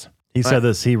face. He said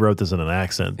this, he wrote this in an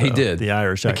accent. Though, he did. The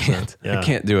Irish accent. I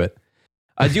can't do it.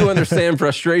 I do understand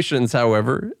frustrations,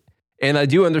 however, and I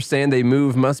do understand a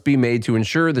move must be made to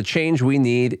ensure the change we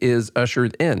need is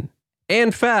ushered in.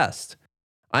 And fast.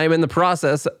 I am in the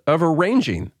process of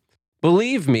arranging.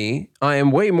 Believe me, I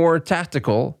am way more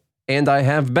tactical, and I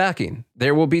have backing.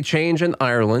 There will be change in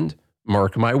Ireland.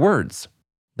 Mark my words.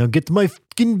 Now get to my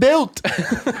fucking belt.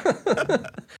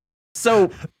 So,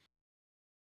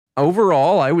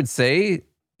 overall, I would say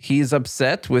he's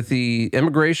upset with the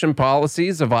immigration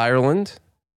policies of Ireland.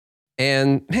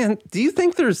 And, man, do you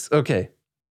think okay,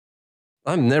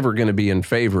 I'm never going to be in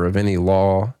favor of any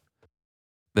law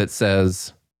that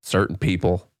says certain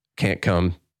people can't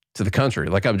come to the country.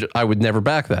 Like, I would never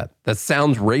back that. That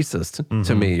sounds racist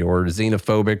to me, or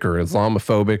xenophobic, or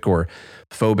Islamophobic, or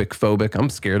phobic. I'm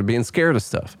scared of being scared of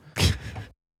stuff.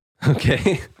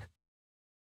 Okay.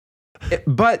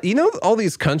 But, you know, all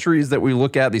these countries that we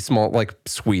look at, these small, like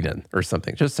Sweden or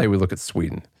something, just say we look at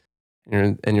Sweden.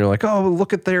 And you're like, oh,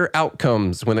 look at their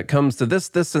outcomes when it comes to this,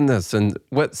 this, and this. And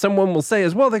what someone will say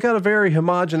is, well, they got a very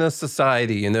homogenous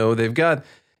society. You know, they've got,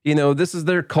 you know, this is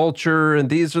their culture, and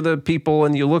these are the people.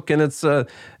 And you look, and it's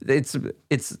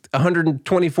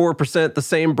 124% the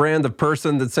same brand of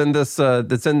person that's in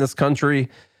this country.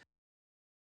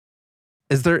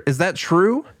 Is that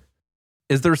true?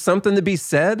 Is there something to be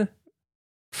said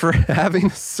for having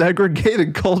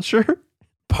segregated culture?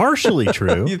 Partially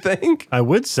true. You think? I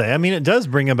would say. I mean, it does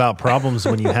bring about problems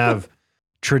when you have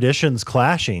traditions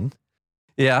clashing.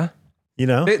 Yeah. You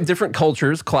know? Different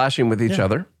cultures clashing with each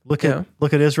other. Look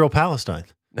at Israel, Palestine.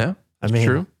 Yeah. I mean,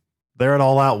 true. They're an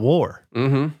all-out war.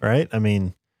 Mm-hmm. Right? I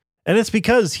mean, and it's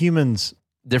because humans...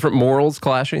 Different morals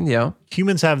clashing, yeah.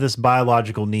 Humans have this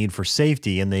biological need for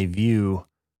safety, and they view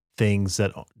things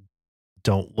that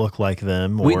don't look like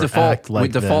them or act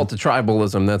like them. We default to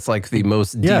tribalism. That's like the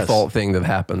most default thing that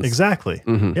happens. Exactly.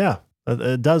 Mm-hmm. Yeah,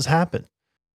 it does happen.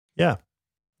 Yeah.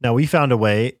 Now, we found a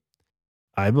way,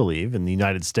 I believe, in the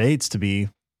United States to be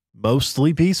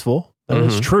mostly peaceful. That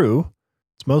is true.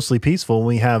 It's mostly peaceful when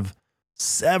we have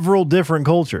several different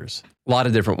cultures. A lot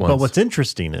of different ones. But what's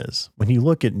interesting is when you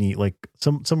look at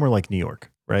somewhere like New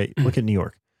York, right? Look at New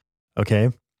York.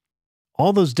 Okay.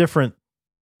 All those different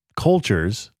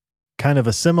cultures kind of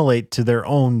assimilate to their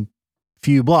own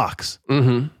few blocks.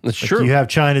 Mm-hmm. That's true. You have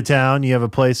Chinatown, you have a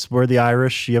place where the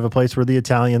Irish, you have a place where the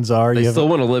Italians are. They still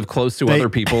want to live close to other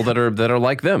people that are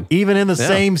like them. Even in the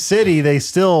same city, they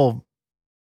still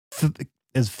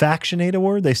is factionate a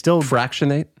word? They still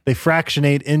fractionate. They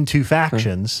fractionate into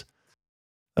factions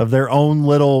of their own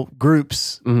little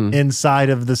groups inside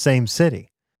of the same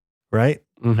city. Right?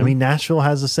 I mean, Nashville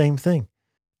has the same thing.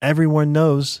 Everyone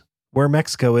knows where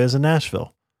Mexico is in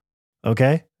Nashville.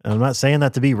 Okay. And I'm not saying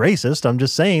that to be racist. I'm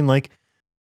just saying, like,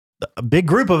 a big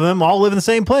group of them all live in the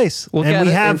same place. And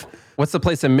we have, what's the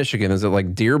place in Michigan? Is it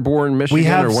like Dearborn, Michigan? We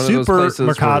have or one super of those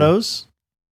places mercados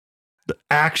that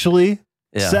actually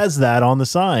says that on the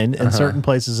sign in certain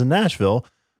places in Nashville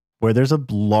where there's a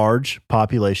large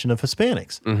population of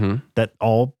Hispanics that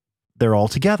they're all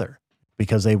together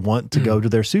because they want to go to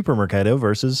their supermercado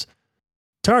versus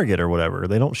Target or whatever.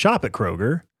 They don't shop at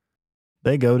Kroger.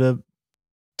 They go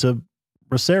to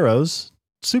Rocero's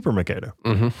supermercado.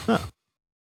 Huh.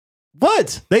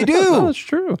 What? They do. No, it's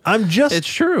true. It's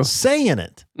true. Saying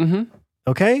it.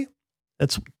 Okay?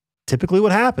 That's typically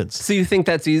what happens. So you think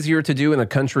that's easier to do in a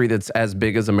country that's as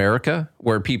big as America,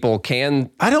 where people can...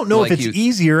 I don't know if it's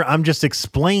easier. I'm just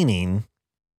explaining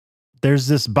there's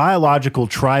this biological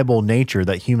tribal nature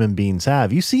that human beings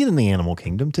have. You see it in the animal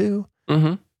kingdom too.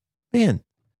 Man.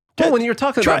 Well, when you're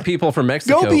talking about people from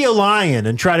Mexico... Go be a lion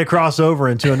and try to cross over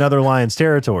into another lion's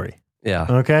territory. Yeah.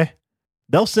 Okay?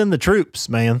 They'll send the troops,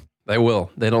 man. They will.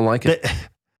 They don't like it.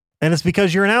 And it's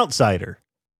because you're an outsider.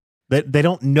 They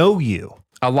don't know you.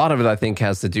 A lot of it, I think,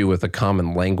 has to do with a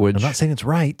common language. I'm not saying it's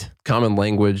right. Common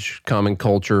language, common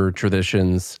culture,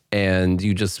 traditions, and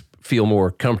you just feel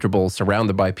more comfortable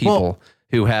surrounded by people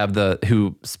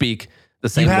who speak the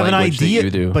same language that you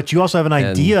do. But you also have an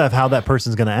idea of how that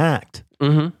person's going to act.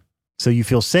 So you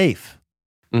feel safe.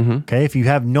 Okay. If you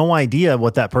have no idea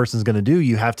what that person's going to do,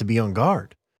 you have to be on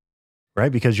guard,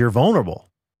 right? Because you're vulnerable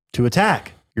to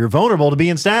attack. You're vulnerable to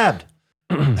being stabbed.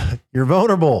 You're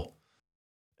vulnerable.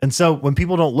 And so when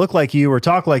people don't look like you or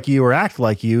talk like you or act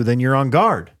like you, then you're on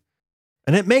guard.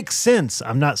 And it makes sense.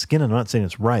 I'm not saying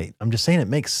it's right. I'm just saying it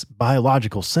makes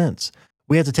biological sense.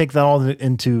 we have to take that all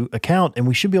into account, and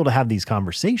we should be able to have these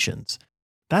conversations.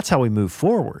 That's how we move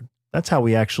forward. That's how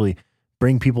we actually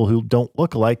bring people who don't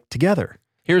look alike together.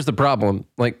 Here's the problem.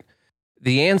 Like,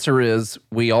 the answer is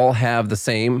we all have the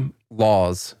same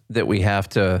laws that we have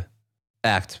to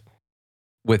act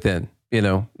within,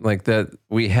 like that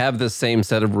we have the same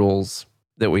set of rules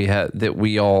that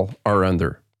we all are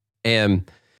under.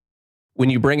 And when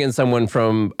you bring in someone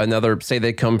from another, say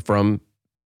they come from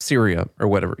Syria or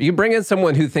whatever, you bring in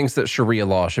someone who thinks that Sharia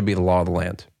law should be the law of the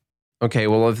land. Okay,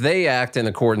 well, if they act in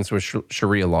accordance with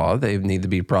Sharia law, they need to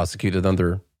be prosecuted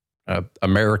under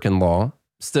American law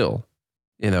still,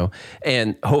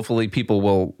 and hopefully people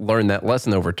will learn that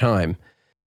lesson over time.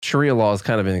 Sharia law is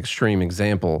kind of an extreme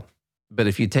example, but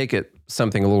if you take it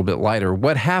something a little bit lighter,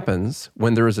 what happens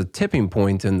when there is a tipping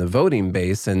point in the voting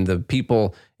base and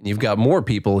you've got more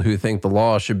people who think the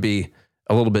law should be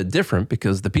a little bit different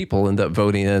because the people end up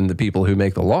voting in the people who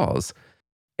make the laws.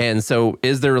 And so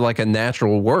is there like a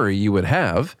natural worry you would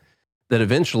have that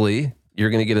eventually you're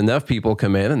going to get enough people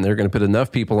come in and they're going to put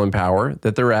enough people in power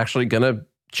that they're actually going to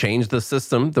change the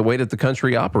system, the way that the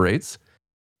country operates?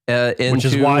 Which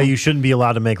is why you shouldn't be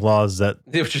allowed to make laws that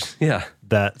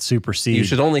supersede. You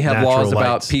should only have laws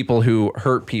about rights. people who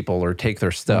hurt people or take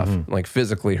their stuff, like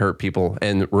physically hurt people,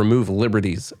 and remove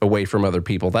liberties away from other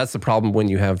people. That's the problem when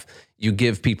you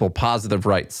give people positive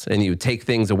rights and you take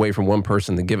things away from one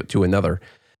person to give it to another.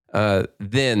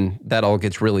 Then that all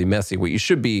gets really messy. What you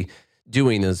should be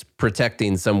doing is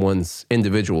protecting someone's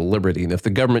individual liberty. And if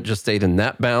the government just stayed in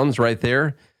that bounds right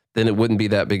there, then it wouldn't be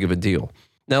that big of a deal.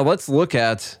 Now let's look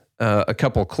at a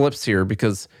couple clips here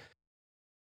because,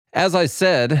 as I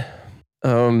said,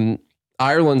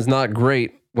 Ireland's not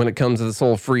great when it comes to this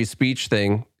whole free speech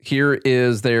thing. Here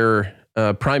is their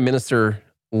Prime Minister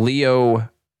Leo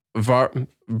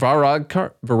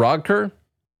Varadkar,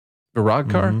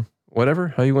 whatever,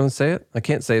 how you want to say it. I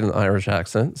can't say it in an Irish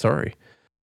accent, sorry.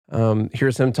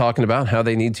 Here's him talking about how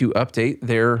they need to update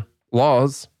their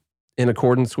laws in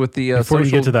accordance with the Before you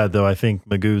get to that, though, I think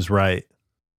Magoo's right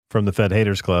from the Fed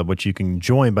Haters Club, which you can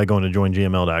join by going to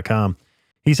joingml.com.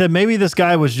 He said maybe this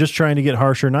guy was just trying to get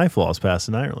harsher knife laws passed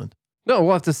in Ireland. No,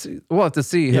 we'll have to see. We'll have to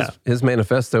see his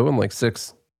manifesto in like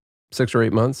 6 or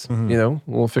 8 months.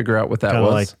 We'll figure out what that Kinda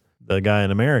was. Like the guy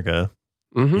in America,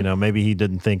 maybe he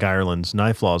didn't think Ireland's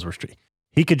knife laws were strict.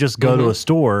 He could just go to a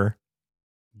store,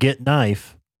 get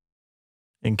knife,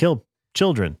 and kill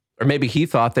children. Or maybe he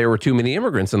thought there were too many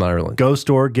immigrants in Ireland. Go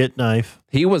store, get knife.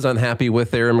 He was unhappy with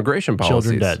their immigration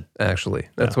policies. Children dead. Actually,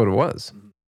 that's what it was.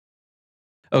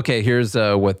 Okay, here's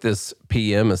what this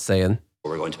PM is saying.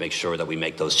 We're going to make sure that we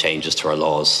make those changes to our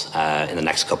laws in the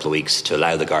next couple of weeks to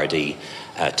allow the Gardaí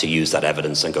to use that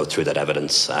evidence and go through that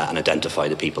evidence and identify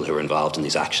the people who are involved in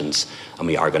these actions, and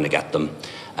we are going to get them.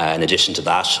 In addition to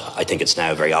that, I think it's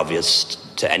now very obvious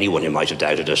to anyone who might have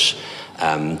doubted it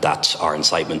that our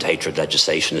incitement hatred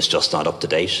legislation is just not up to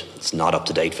date. It's not up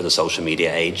to date for the social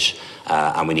media age,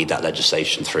 and we need that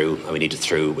legislation through, and we need it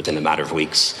through within a matter of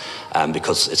weeks,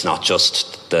 because it's not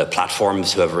just the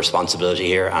platforms who have a responsibility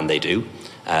here, and they do.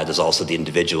 There's also the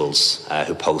individuals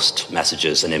who post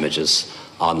messages and images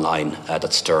online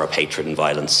that stir up hatred and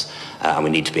violence, and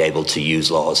we need to be able to use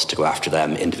laws to go after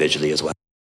them individually as well.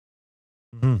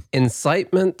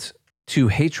 Incitement to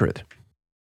hatred.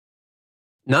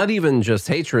 Not even just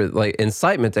hatred, like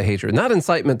incitement to hatred, not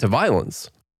incitement to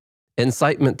violence,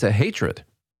 incitement to hatred.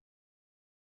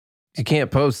 You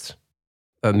can't post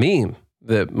a meme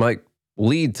that might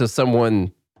lead to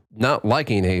someone not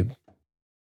liking a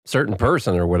certain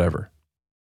person or whatever,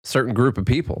 certain group of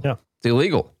people. Yeah. It's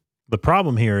illegal. The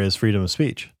problem here is freedom of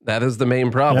speech. That is the main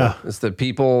problem, is that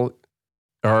people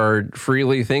are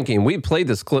freely thinking. We played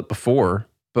this clip before,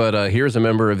 but here's a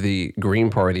member of the Green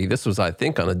Party. This was, I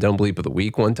think, on a Dumb Bleep of the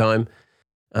Week one time.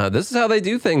 This is how they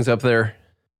do things up there.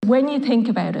 When you think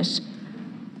about it,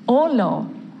 all law,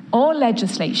 all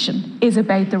legislation is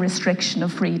about the restriction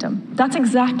of freedom. That's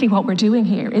exactly what we're doing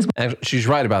here. She's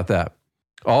right about that.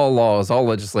 All laws, all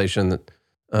legislation that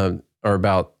are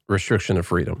about restriction of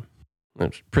freedom.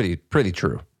 It's pretty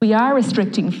true. We are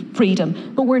restricting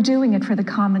freedom, but we're doing it for the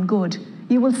common good.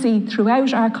 You will see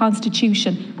throughout our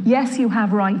Constitution, yes, you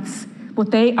have rights,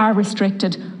 but they are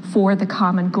restricted for the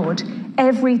common good.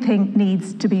 Everything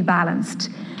needs to be balanced.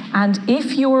 And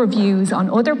if your views on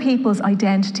other people's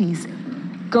identities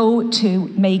go to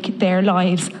make their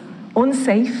lives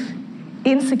unsafe,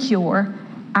 insecure,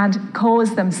 and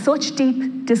cause them such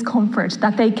deep discomfort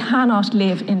that they cannot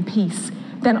live in peace,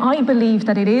 then I believe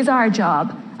that it is our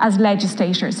job as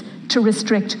legislators to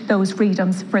restrict those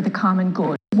freedoms for the common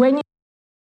good.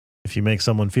 If you make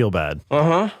someone feel bad.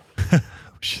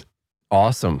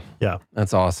 Awesome. Yeah.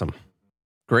 That's awesome.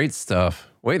 Great stuff.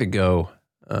 Way to go.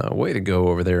 Way to go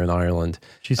over there in Ireland.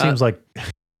 She seems like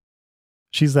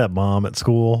she's that mom at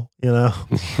school, you know,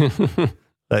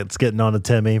 that's getting on to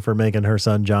Timmy for making her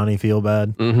son Johnny feel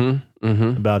bad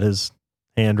about his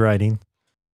handwriting,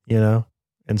 you know?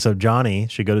 And so Johnny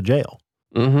should go to jail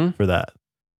for that.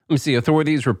 Let me see.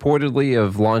 Authorities reportedly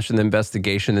have launched an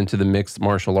investigation into the mixed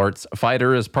martial arts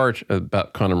fighter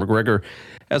about Conor McGregor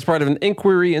as part of an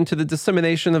inquiry into the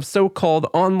dissemination of so-called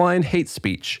online hate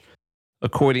speech.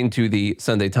 According to the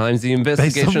Sunday Times, the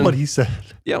investigation... Based on what he said.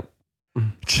 Yep.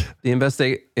 The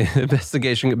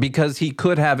investigation, because he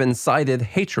could have incited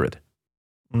hatred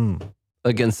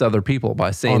against other people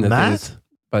by saying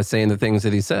by saying the things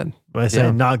that he said. By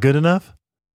saying not good enough?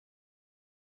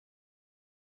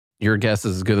 Your guess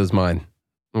is as good as mine.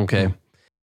 Okay.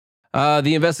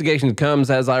 The investigation comes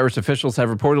as Irish officials have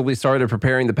reportedly started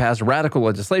preparing to pass radical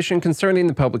legislation concerning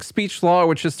the public speech law,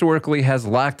 which historically has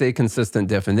lacked a consistent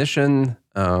definition.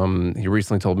 He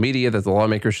recently told media that the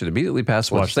lawmakers should immediately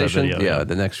pass legislation.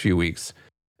 The next few weeks.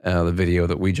 The video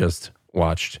that we just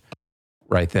watched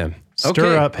right then.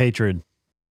 Stir up hatred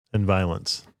and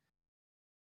violence.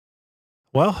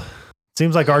 Well, it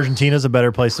seems like Argentina's a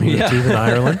better place to move to than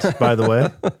Ireland, by the way,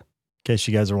 in case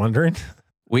you guys are wondering.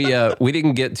 We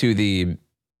didn't get to the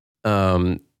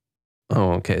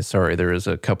sorry, there is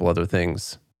a couple other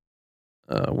things.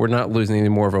 We're not losing any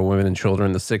more of our women and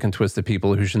children, the sick and twisted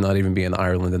people who should not even be in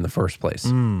Ireland in the first place.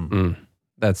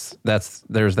 There's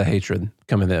the hatred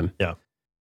coming in. Yeah.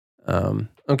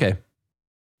 Okay.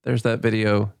 There's that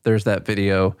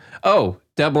video. Oh,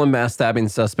 Dublin mass stabbing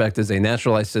suspect is a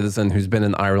naturalized citizen who's been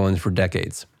in Ireland for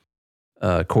decades,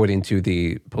 according to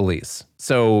the police.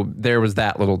 So there was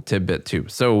that little tidbit too.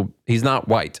 So he's not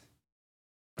white,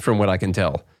 from what I can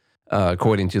tell,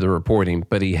 according to the reporting,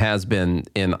 but he has been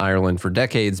in Ireland for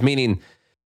decades, meaning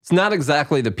it's not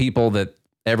exactly the people that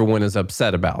everyone is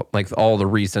upset about, like all the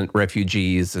recent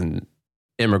refugees and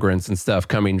immigrants and stuff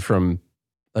coming from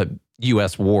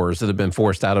U.S. wars that have been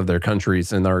forced out of their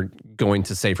countries and are going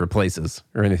to safer places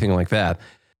or anything like that.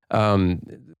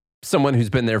 Someone who's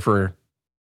been there for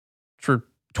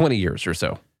 20 years or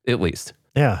so, at least.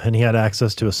 Yeah, and he had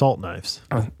access to assault knives.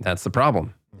 That's the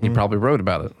problem. He probably wrote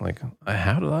about it. Like,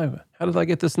 how did I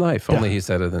get this knife? Only he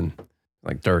said it in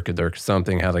like Dirk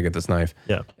something. How did I get this knife?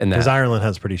 Yeah, and because Ireland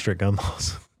has pretty strict gun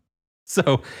laws.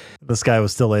 So this guy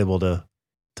was still able to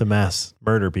mass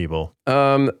murder people.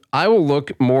 I will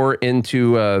look more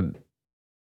into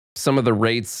some of the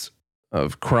rates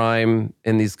of crime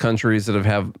in these countries that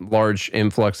have large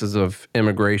influxes of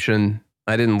immigration.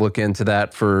 I didn't look into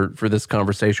that for this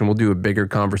conversation. We'll do a bigger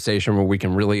conversation where we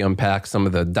can really unpack some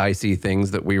of the dicey things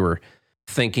that we were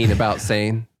thinking about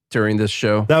saying during this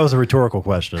show. That was a rhetorical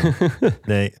question,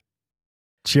 Nate.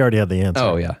 She already had the answer.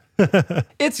 Oh, yeah.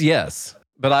 It's yes.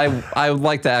 But I would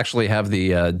like to actually have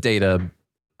the data.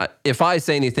 If I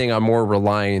say anything, I'm more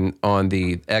relying on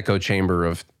the echo chamber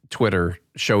of Twitter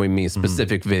showing me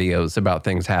specific videos about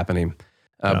things happening.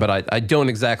 But I don't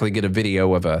exactly get a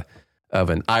video of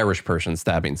an Irish person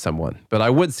stabbing someone. But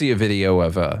I would see a video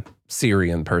of a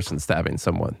Syrian person stabbing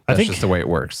someone. That's just the way it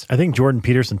works. I think Jordan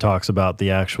Peterson talks about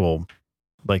the actual,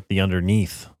 like the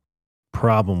underneath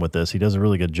problem with this. He does a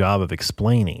really good job of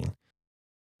explaining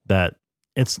that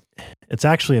it's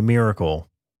actually a miracle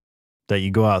that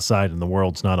you go outside and the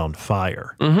world's not on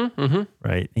fire.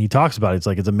 Right? He talks about it. It's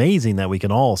like, it's amazing that we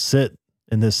can all sit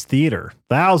in this theater,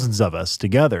 thousands of us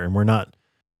together, and we're not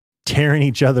tearing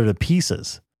each other to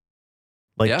pieces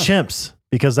like chimps,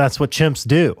 because that's what chimps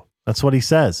do. That's what he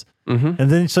says. And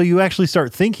then, so you actually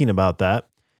start thinking about that.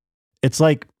 It's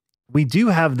like, we do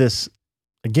have this,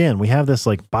 again, we have this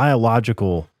like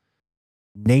biological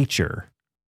nature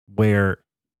where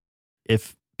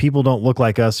if people don't look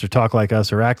like us or talk like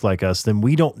us or act like us, then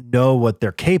we don't know what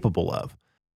they're capable of,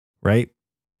 right?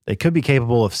 They could be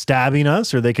capable of stabbing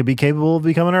us, or they could be capable of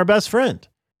becoming our best friend.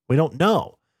 We don't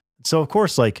know. So of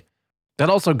course, like, that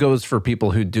also goes for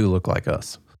people who do look like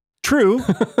us. True,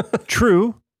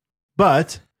 true.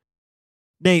 But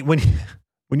Nate, when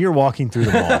you're walking through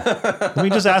the mall, let me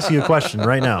just ask you a question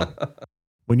right now.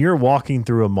 When you're walking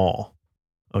through a mall,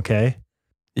 okay?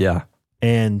 Yeah.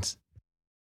 And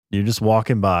you're just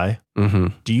walking by,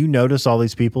 do you notice all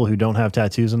these people who don't have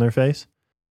tattoos on their face?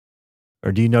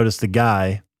 Or do you notice the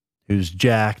guy who's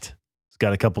jacked, he's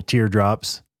got a couple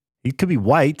teardrops? He could be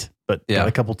white, but got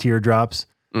a couple teardrops,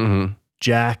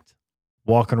 jacked,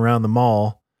 walking around the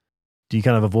mall. Do you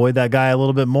kind of avoid that guy a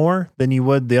little bit more than you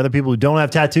would the other people who don't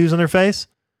have tattoos on their face?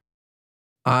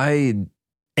 And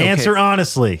Answer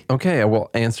honestly. Okay, I will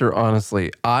answer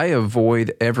honestly. I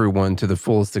avoid everyone to the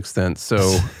fullest extent,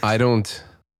 so I don't,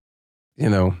 I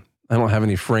don't have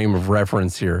any frame of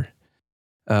reference here.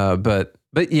 But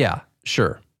yeah,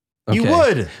 sure. Okay. You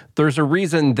would. There's a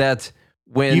reason that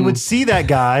when You would see that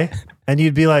guy and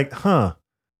you'd be like, huh,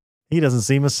 he doesn't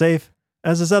seem as safe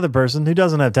as this other person who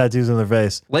doesn't have tattoos on their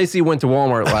face. Lacey went to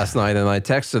Walmart last night, and I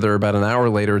texted her about an hour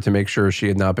later to make sure she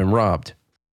had not been robbed.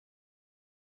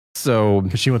 So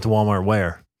Because she went to Walmart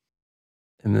where?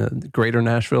 in the greater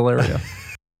Nashville area.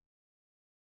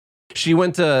 She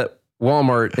went to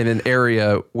Walmart in an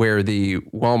area where the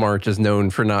Walmart is known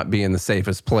for not being the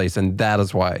safest place. And that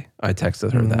is why I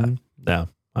texted her that. Yeah,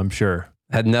 I'm sure.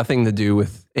 Had nothing to do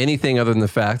with anything other than the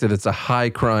fact that it's a high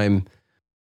crime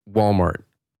Walmart.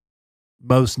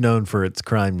 Most known for its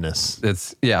crimeness.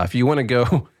 It's, if you want to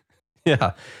go,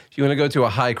 if you want to go to a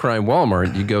high crime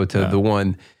Walmart, you go to the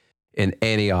one in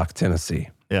Antioch, Tennessee.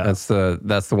 Yeah. That's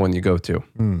the one you go to.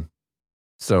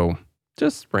 So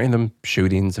just random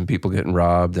shootings and people getting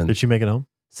robbed and Did she make it home?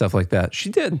 stuff like that. She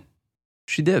did.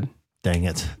 Dang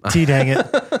it. Dang it.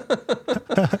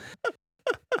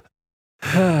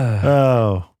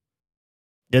 Oh.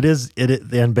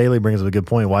 And Bailey brings up a good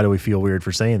point. Why do we feel weird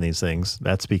for saying these things?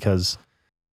 That's because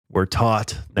we're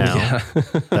taught now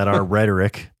that our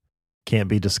rhetoric can't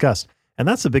be discussed. And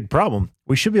that's a big problem.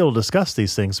 We should be able to discuss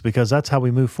these things because that's how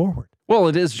we move forward. Well,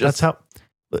 it is just That's how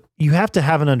you have to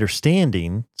have an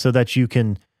understanding so that you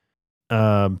can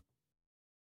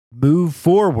move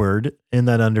forward in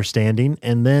that understanding.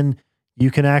 And then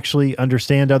you can actually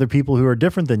understand other people who are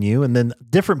different than you. And then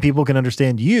different people can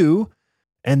understand you.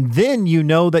 And then you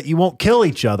know that you won't kill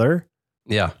each other.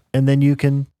 Yeah. And then you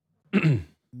can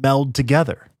meld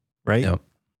together, right? Yep.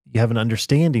 You have an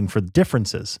understanding for the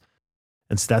differences.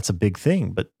 And so that's a big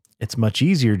thing. But it's much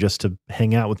easier just to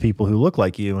hang out with people who look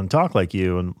like you and talk like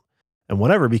you and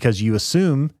whatever, because you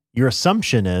assume, your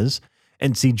assumption is,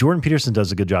 and see, Jordan Peterson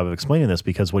does a good job of explaining this,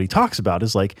 because what he talks about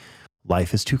is like,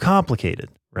 life is too complicated,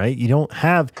 right?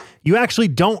 You actually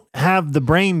don't have the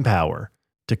brain power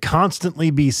to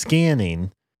constantly be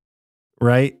scanning,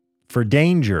 right, for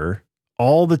danger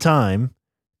all the time,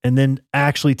 and then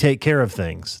actually take care of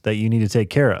things that you need to take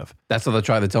care of. That's what I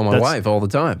try to tell my wife all the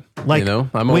time. Like,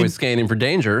 I'm always scanning for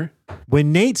danger.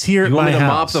 When Nate's here at You want my me to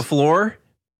mop house, the floor?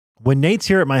 when Nate's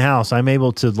here at my house, I'm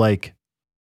able to like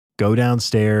go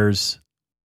downstairs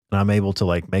and I'm able to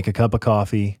like make a cup of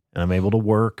coffee and I'm able to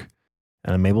work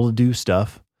and I'm able to do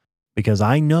stuff because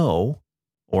I know,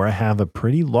 or I have a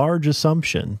pretty large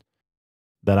assumption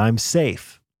that I'm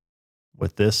safe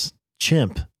with this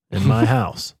chimp in my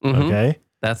house. Mhm. Okay.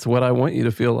 That's what I want you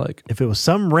to feel like. If it was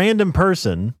some random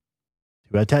person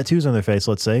who had tattoos on their face,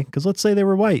 let's say, because let's say they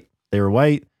were white,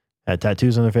 had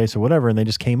tattoos on their face or whatever, and they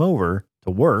just came over to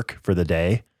work for the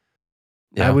day,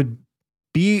 Yeah. I would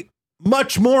be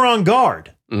much more on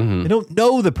guard. Mhm. I don't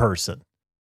know the person.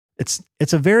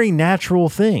 It's a very natural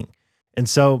thing. And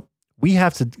so we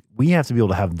have to be able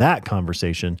to have that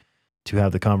conversation, to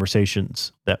have the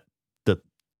conversations that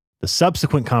the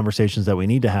subsequent conversations that we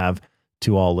need to have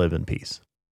to all live in peace.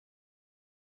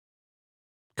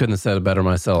 Couldn't have said it better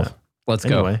myself. Yeah. Let's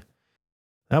go. Anyway,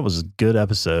 that was a good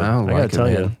episode. I don't I gotta like it, tell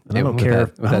you, man. and I don't with care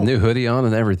that, with that new hoodie on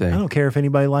and everything. I don't care if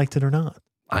anybody liked it or not,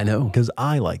 I know. because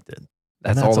I liked it.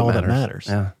 That's that's all all that that matters.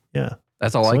 matters. Yeah. Yeah.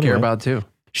 That's all So I care anyway. about too.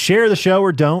 Share the show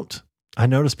or don't. I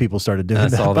noticed people started doing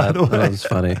That's that. all by that. the way. That was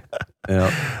funny.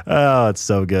 Yeah. Oh, it's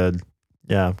so good.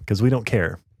 Yeah, because we don't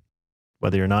care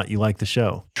whether or not you like the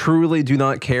show. Truly do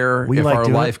not care We if like our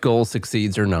doing life goal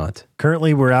succeeds or not.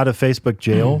 Currently, we're out of Facebook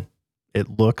jail.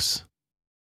 It looks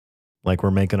like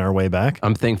we're making our way back.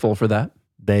 I'm thankful for that.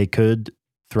 They could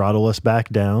throttle us back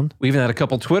down. We even had a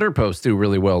couple Twitter posts do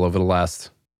really well over the last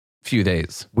few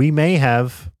days. We may,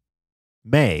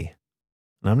 and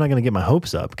I'm not going to get my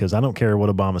hopes up because I don't care what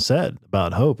Obama said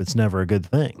about hope. It's never a good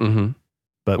thing. Mm-hmm.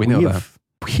 But We know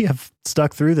we have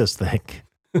stuck through this thing.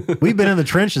 We've been in the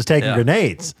trenches taking Yeah.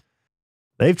 grenades.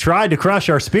 They've tried to crush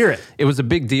our spirit. It was a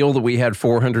big deal that we had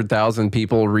 400,000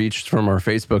 people reached from our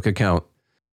Facebook account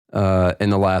in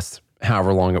the last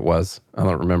however long it was. I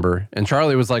don't remember. And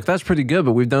Charlie was like, that's pretty good,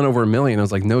 but we've done over 1 million. I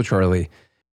was like, no, Charlie,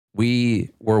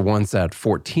 we were once at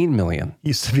 14 million.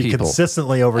 Used to be People.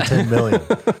 consistently over 10 million.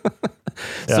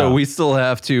 So Yeah. we still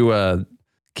have to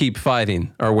keep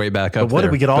fighting our way back up But what there.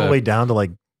 did we get all the But- way down to,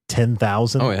 like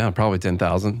 10,000? Oh yeah, probably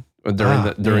 10,000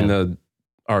 during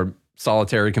our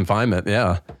solitary confinement.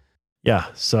 Yeah. Yeah.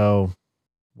 So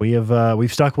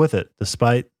we've stuck with it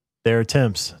despite their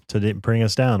attempts to bring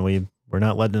us down. We're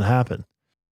not letting it happen.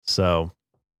 So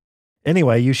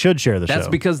anyway, you should share the show. That's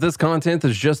because this content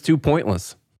is just too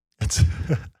pointless. It's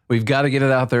We've got to get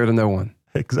it out there to no one.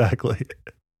 Exactly.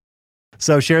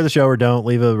 So share the show or don't.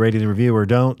 Leave a rating and review or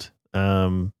don't.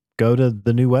 Go to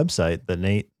the new website that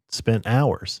Nate spent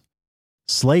hours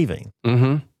slaving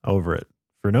over it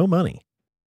for no money.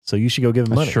 So you should go give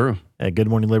him money. That's true. At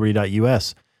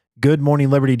goodmorningliberty.us.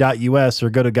 Goodmorningliberty.us or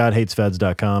go to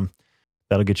godhatesfeds.com.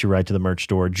 That'll get you right to the merch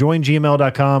store. Join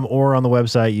gml.com or on the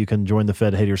website. You can join the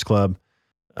Fed Haters Club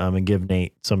and give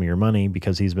Nate some of your money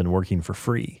because he's been working for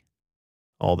free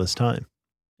all this time.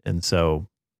 And so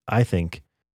I think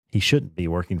he shouldn't be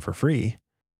working for free.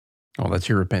 Oh, that's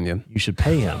your opinion. You should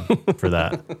pay him for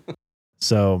that.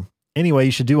 So anyway,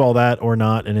 you should do all that or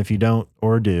not. And if you don't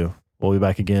or do, we'll be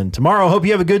back again tomorrow. Hope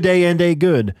you have a good day and a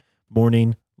good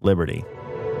morning, Liberty.